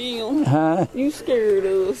week, Jim. huh? You scared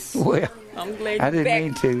us. Well, I'm glad I you're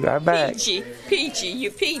didn't back. mean to. I'm back. Peachy,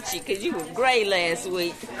 you're peachy, because you were gray last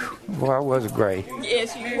week. Well, I was gray.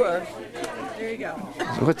 Yes, you were. There you go.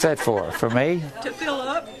 What's that for? For me? To fill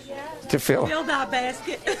up, To fill? fill that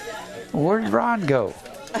basket. Where did Ron go?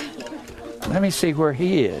 Let me see where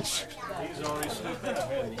he is.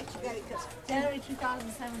 January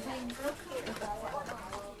 2017.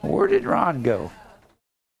 Where did Ron go?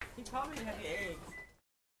 He probably had the eggs.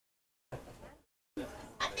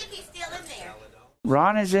 I think he's still in there.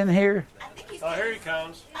 Ron is in here I think he's Oh, here he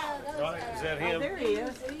comes. Right, is that him? There he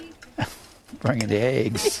is. bringing the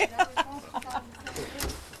eggs.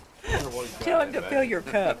 Tell him to fill your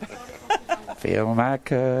cup. Fill my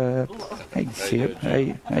cup. Hey, Chip.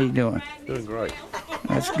 Hey, how you doing? Doing great.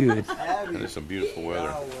 That's good. And it's some beautiful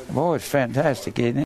weather. Boy, it's fantastic, isn't it?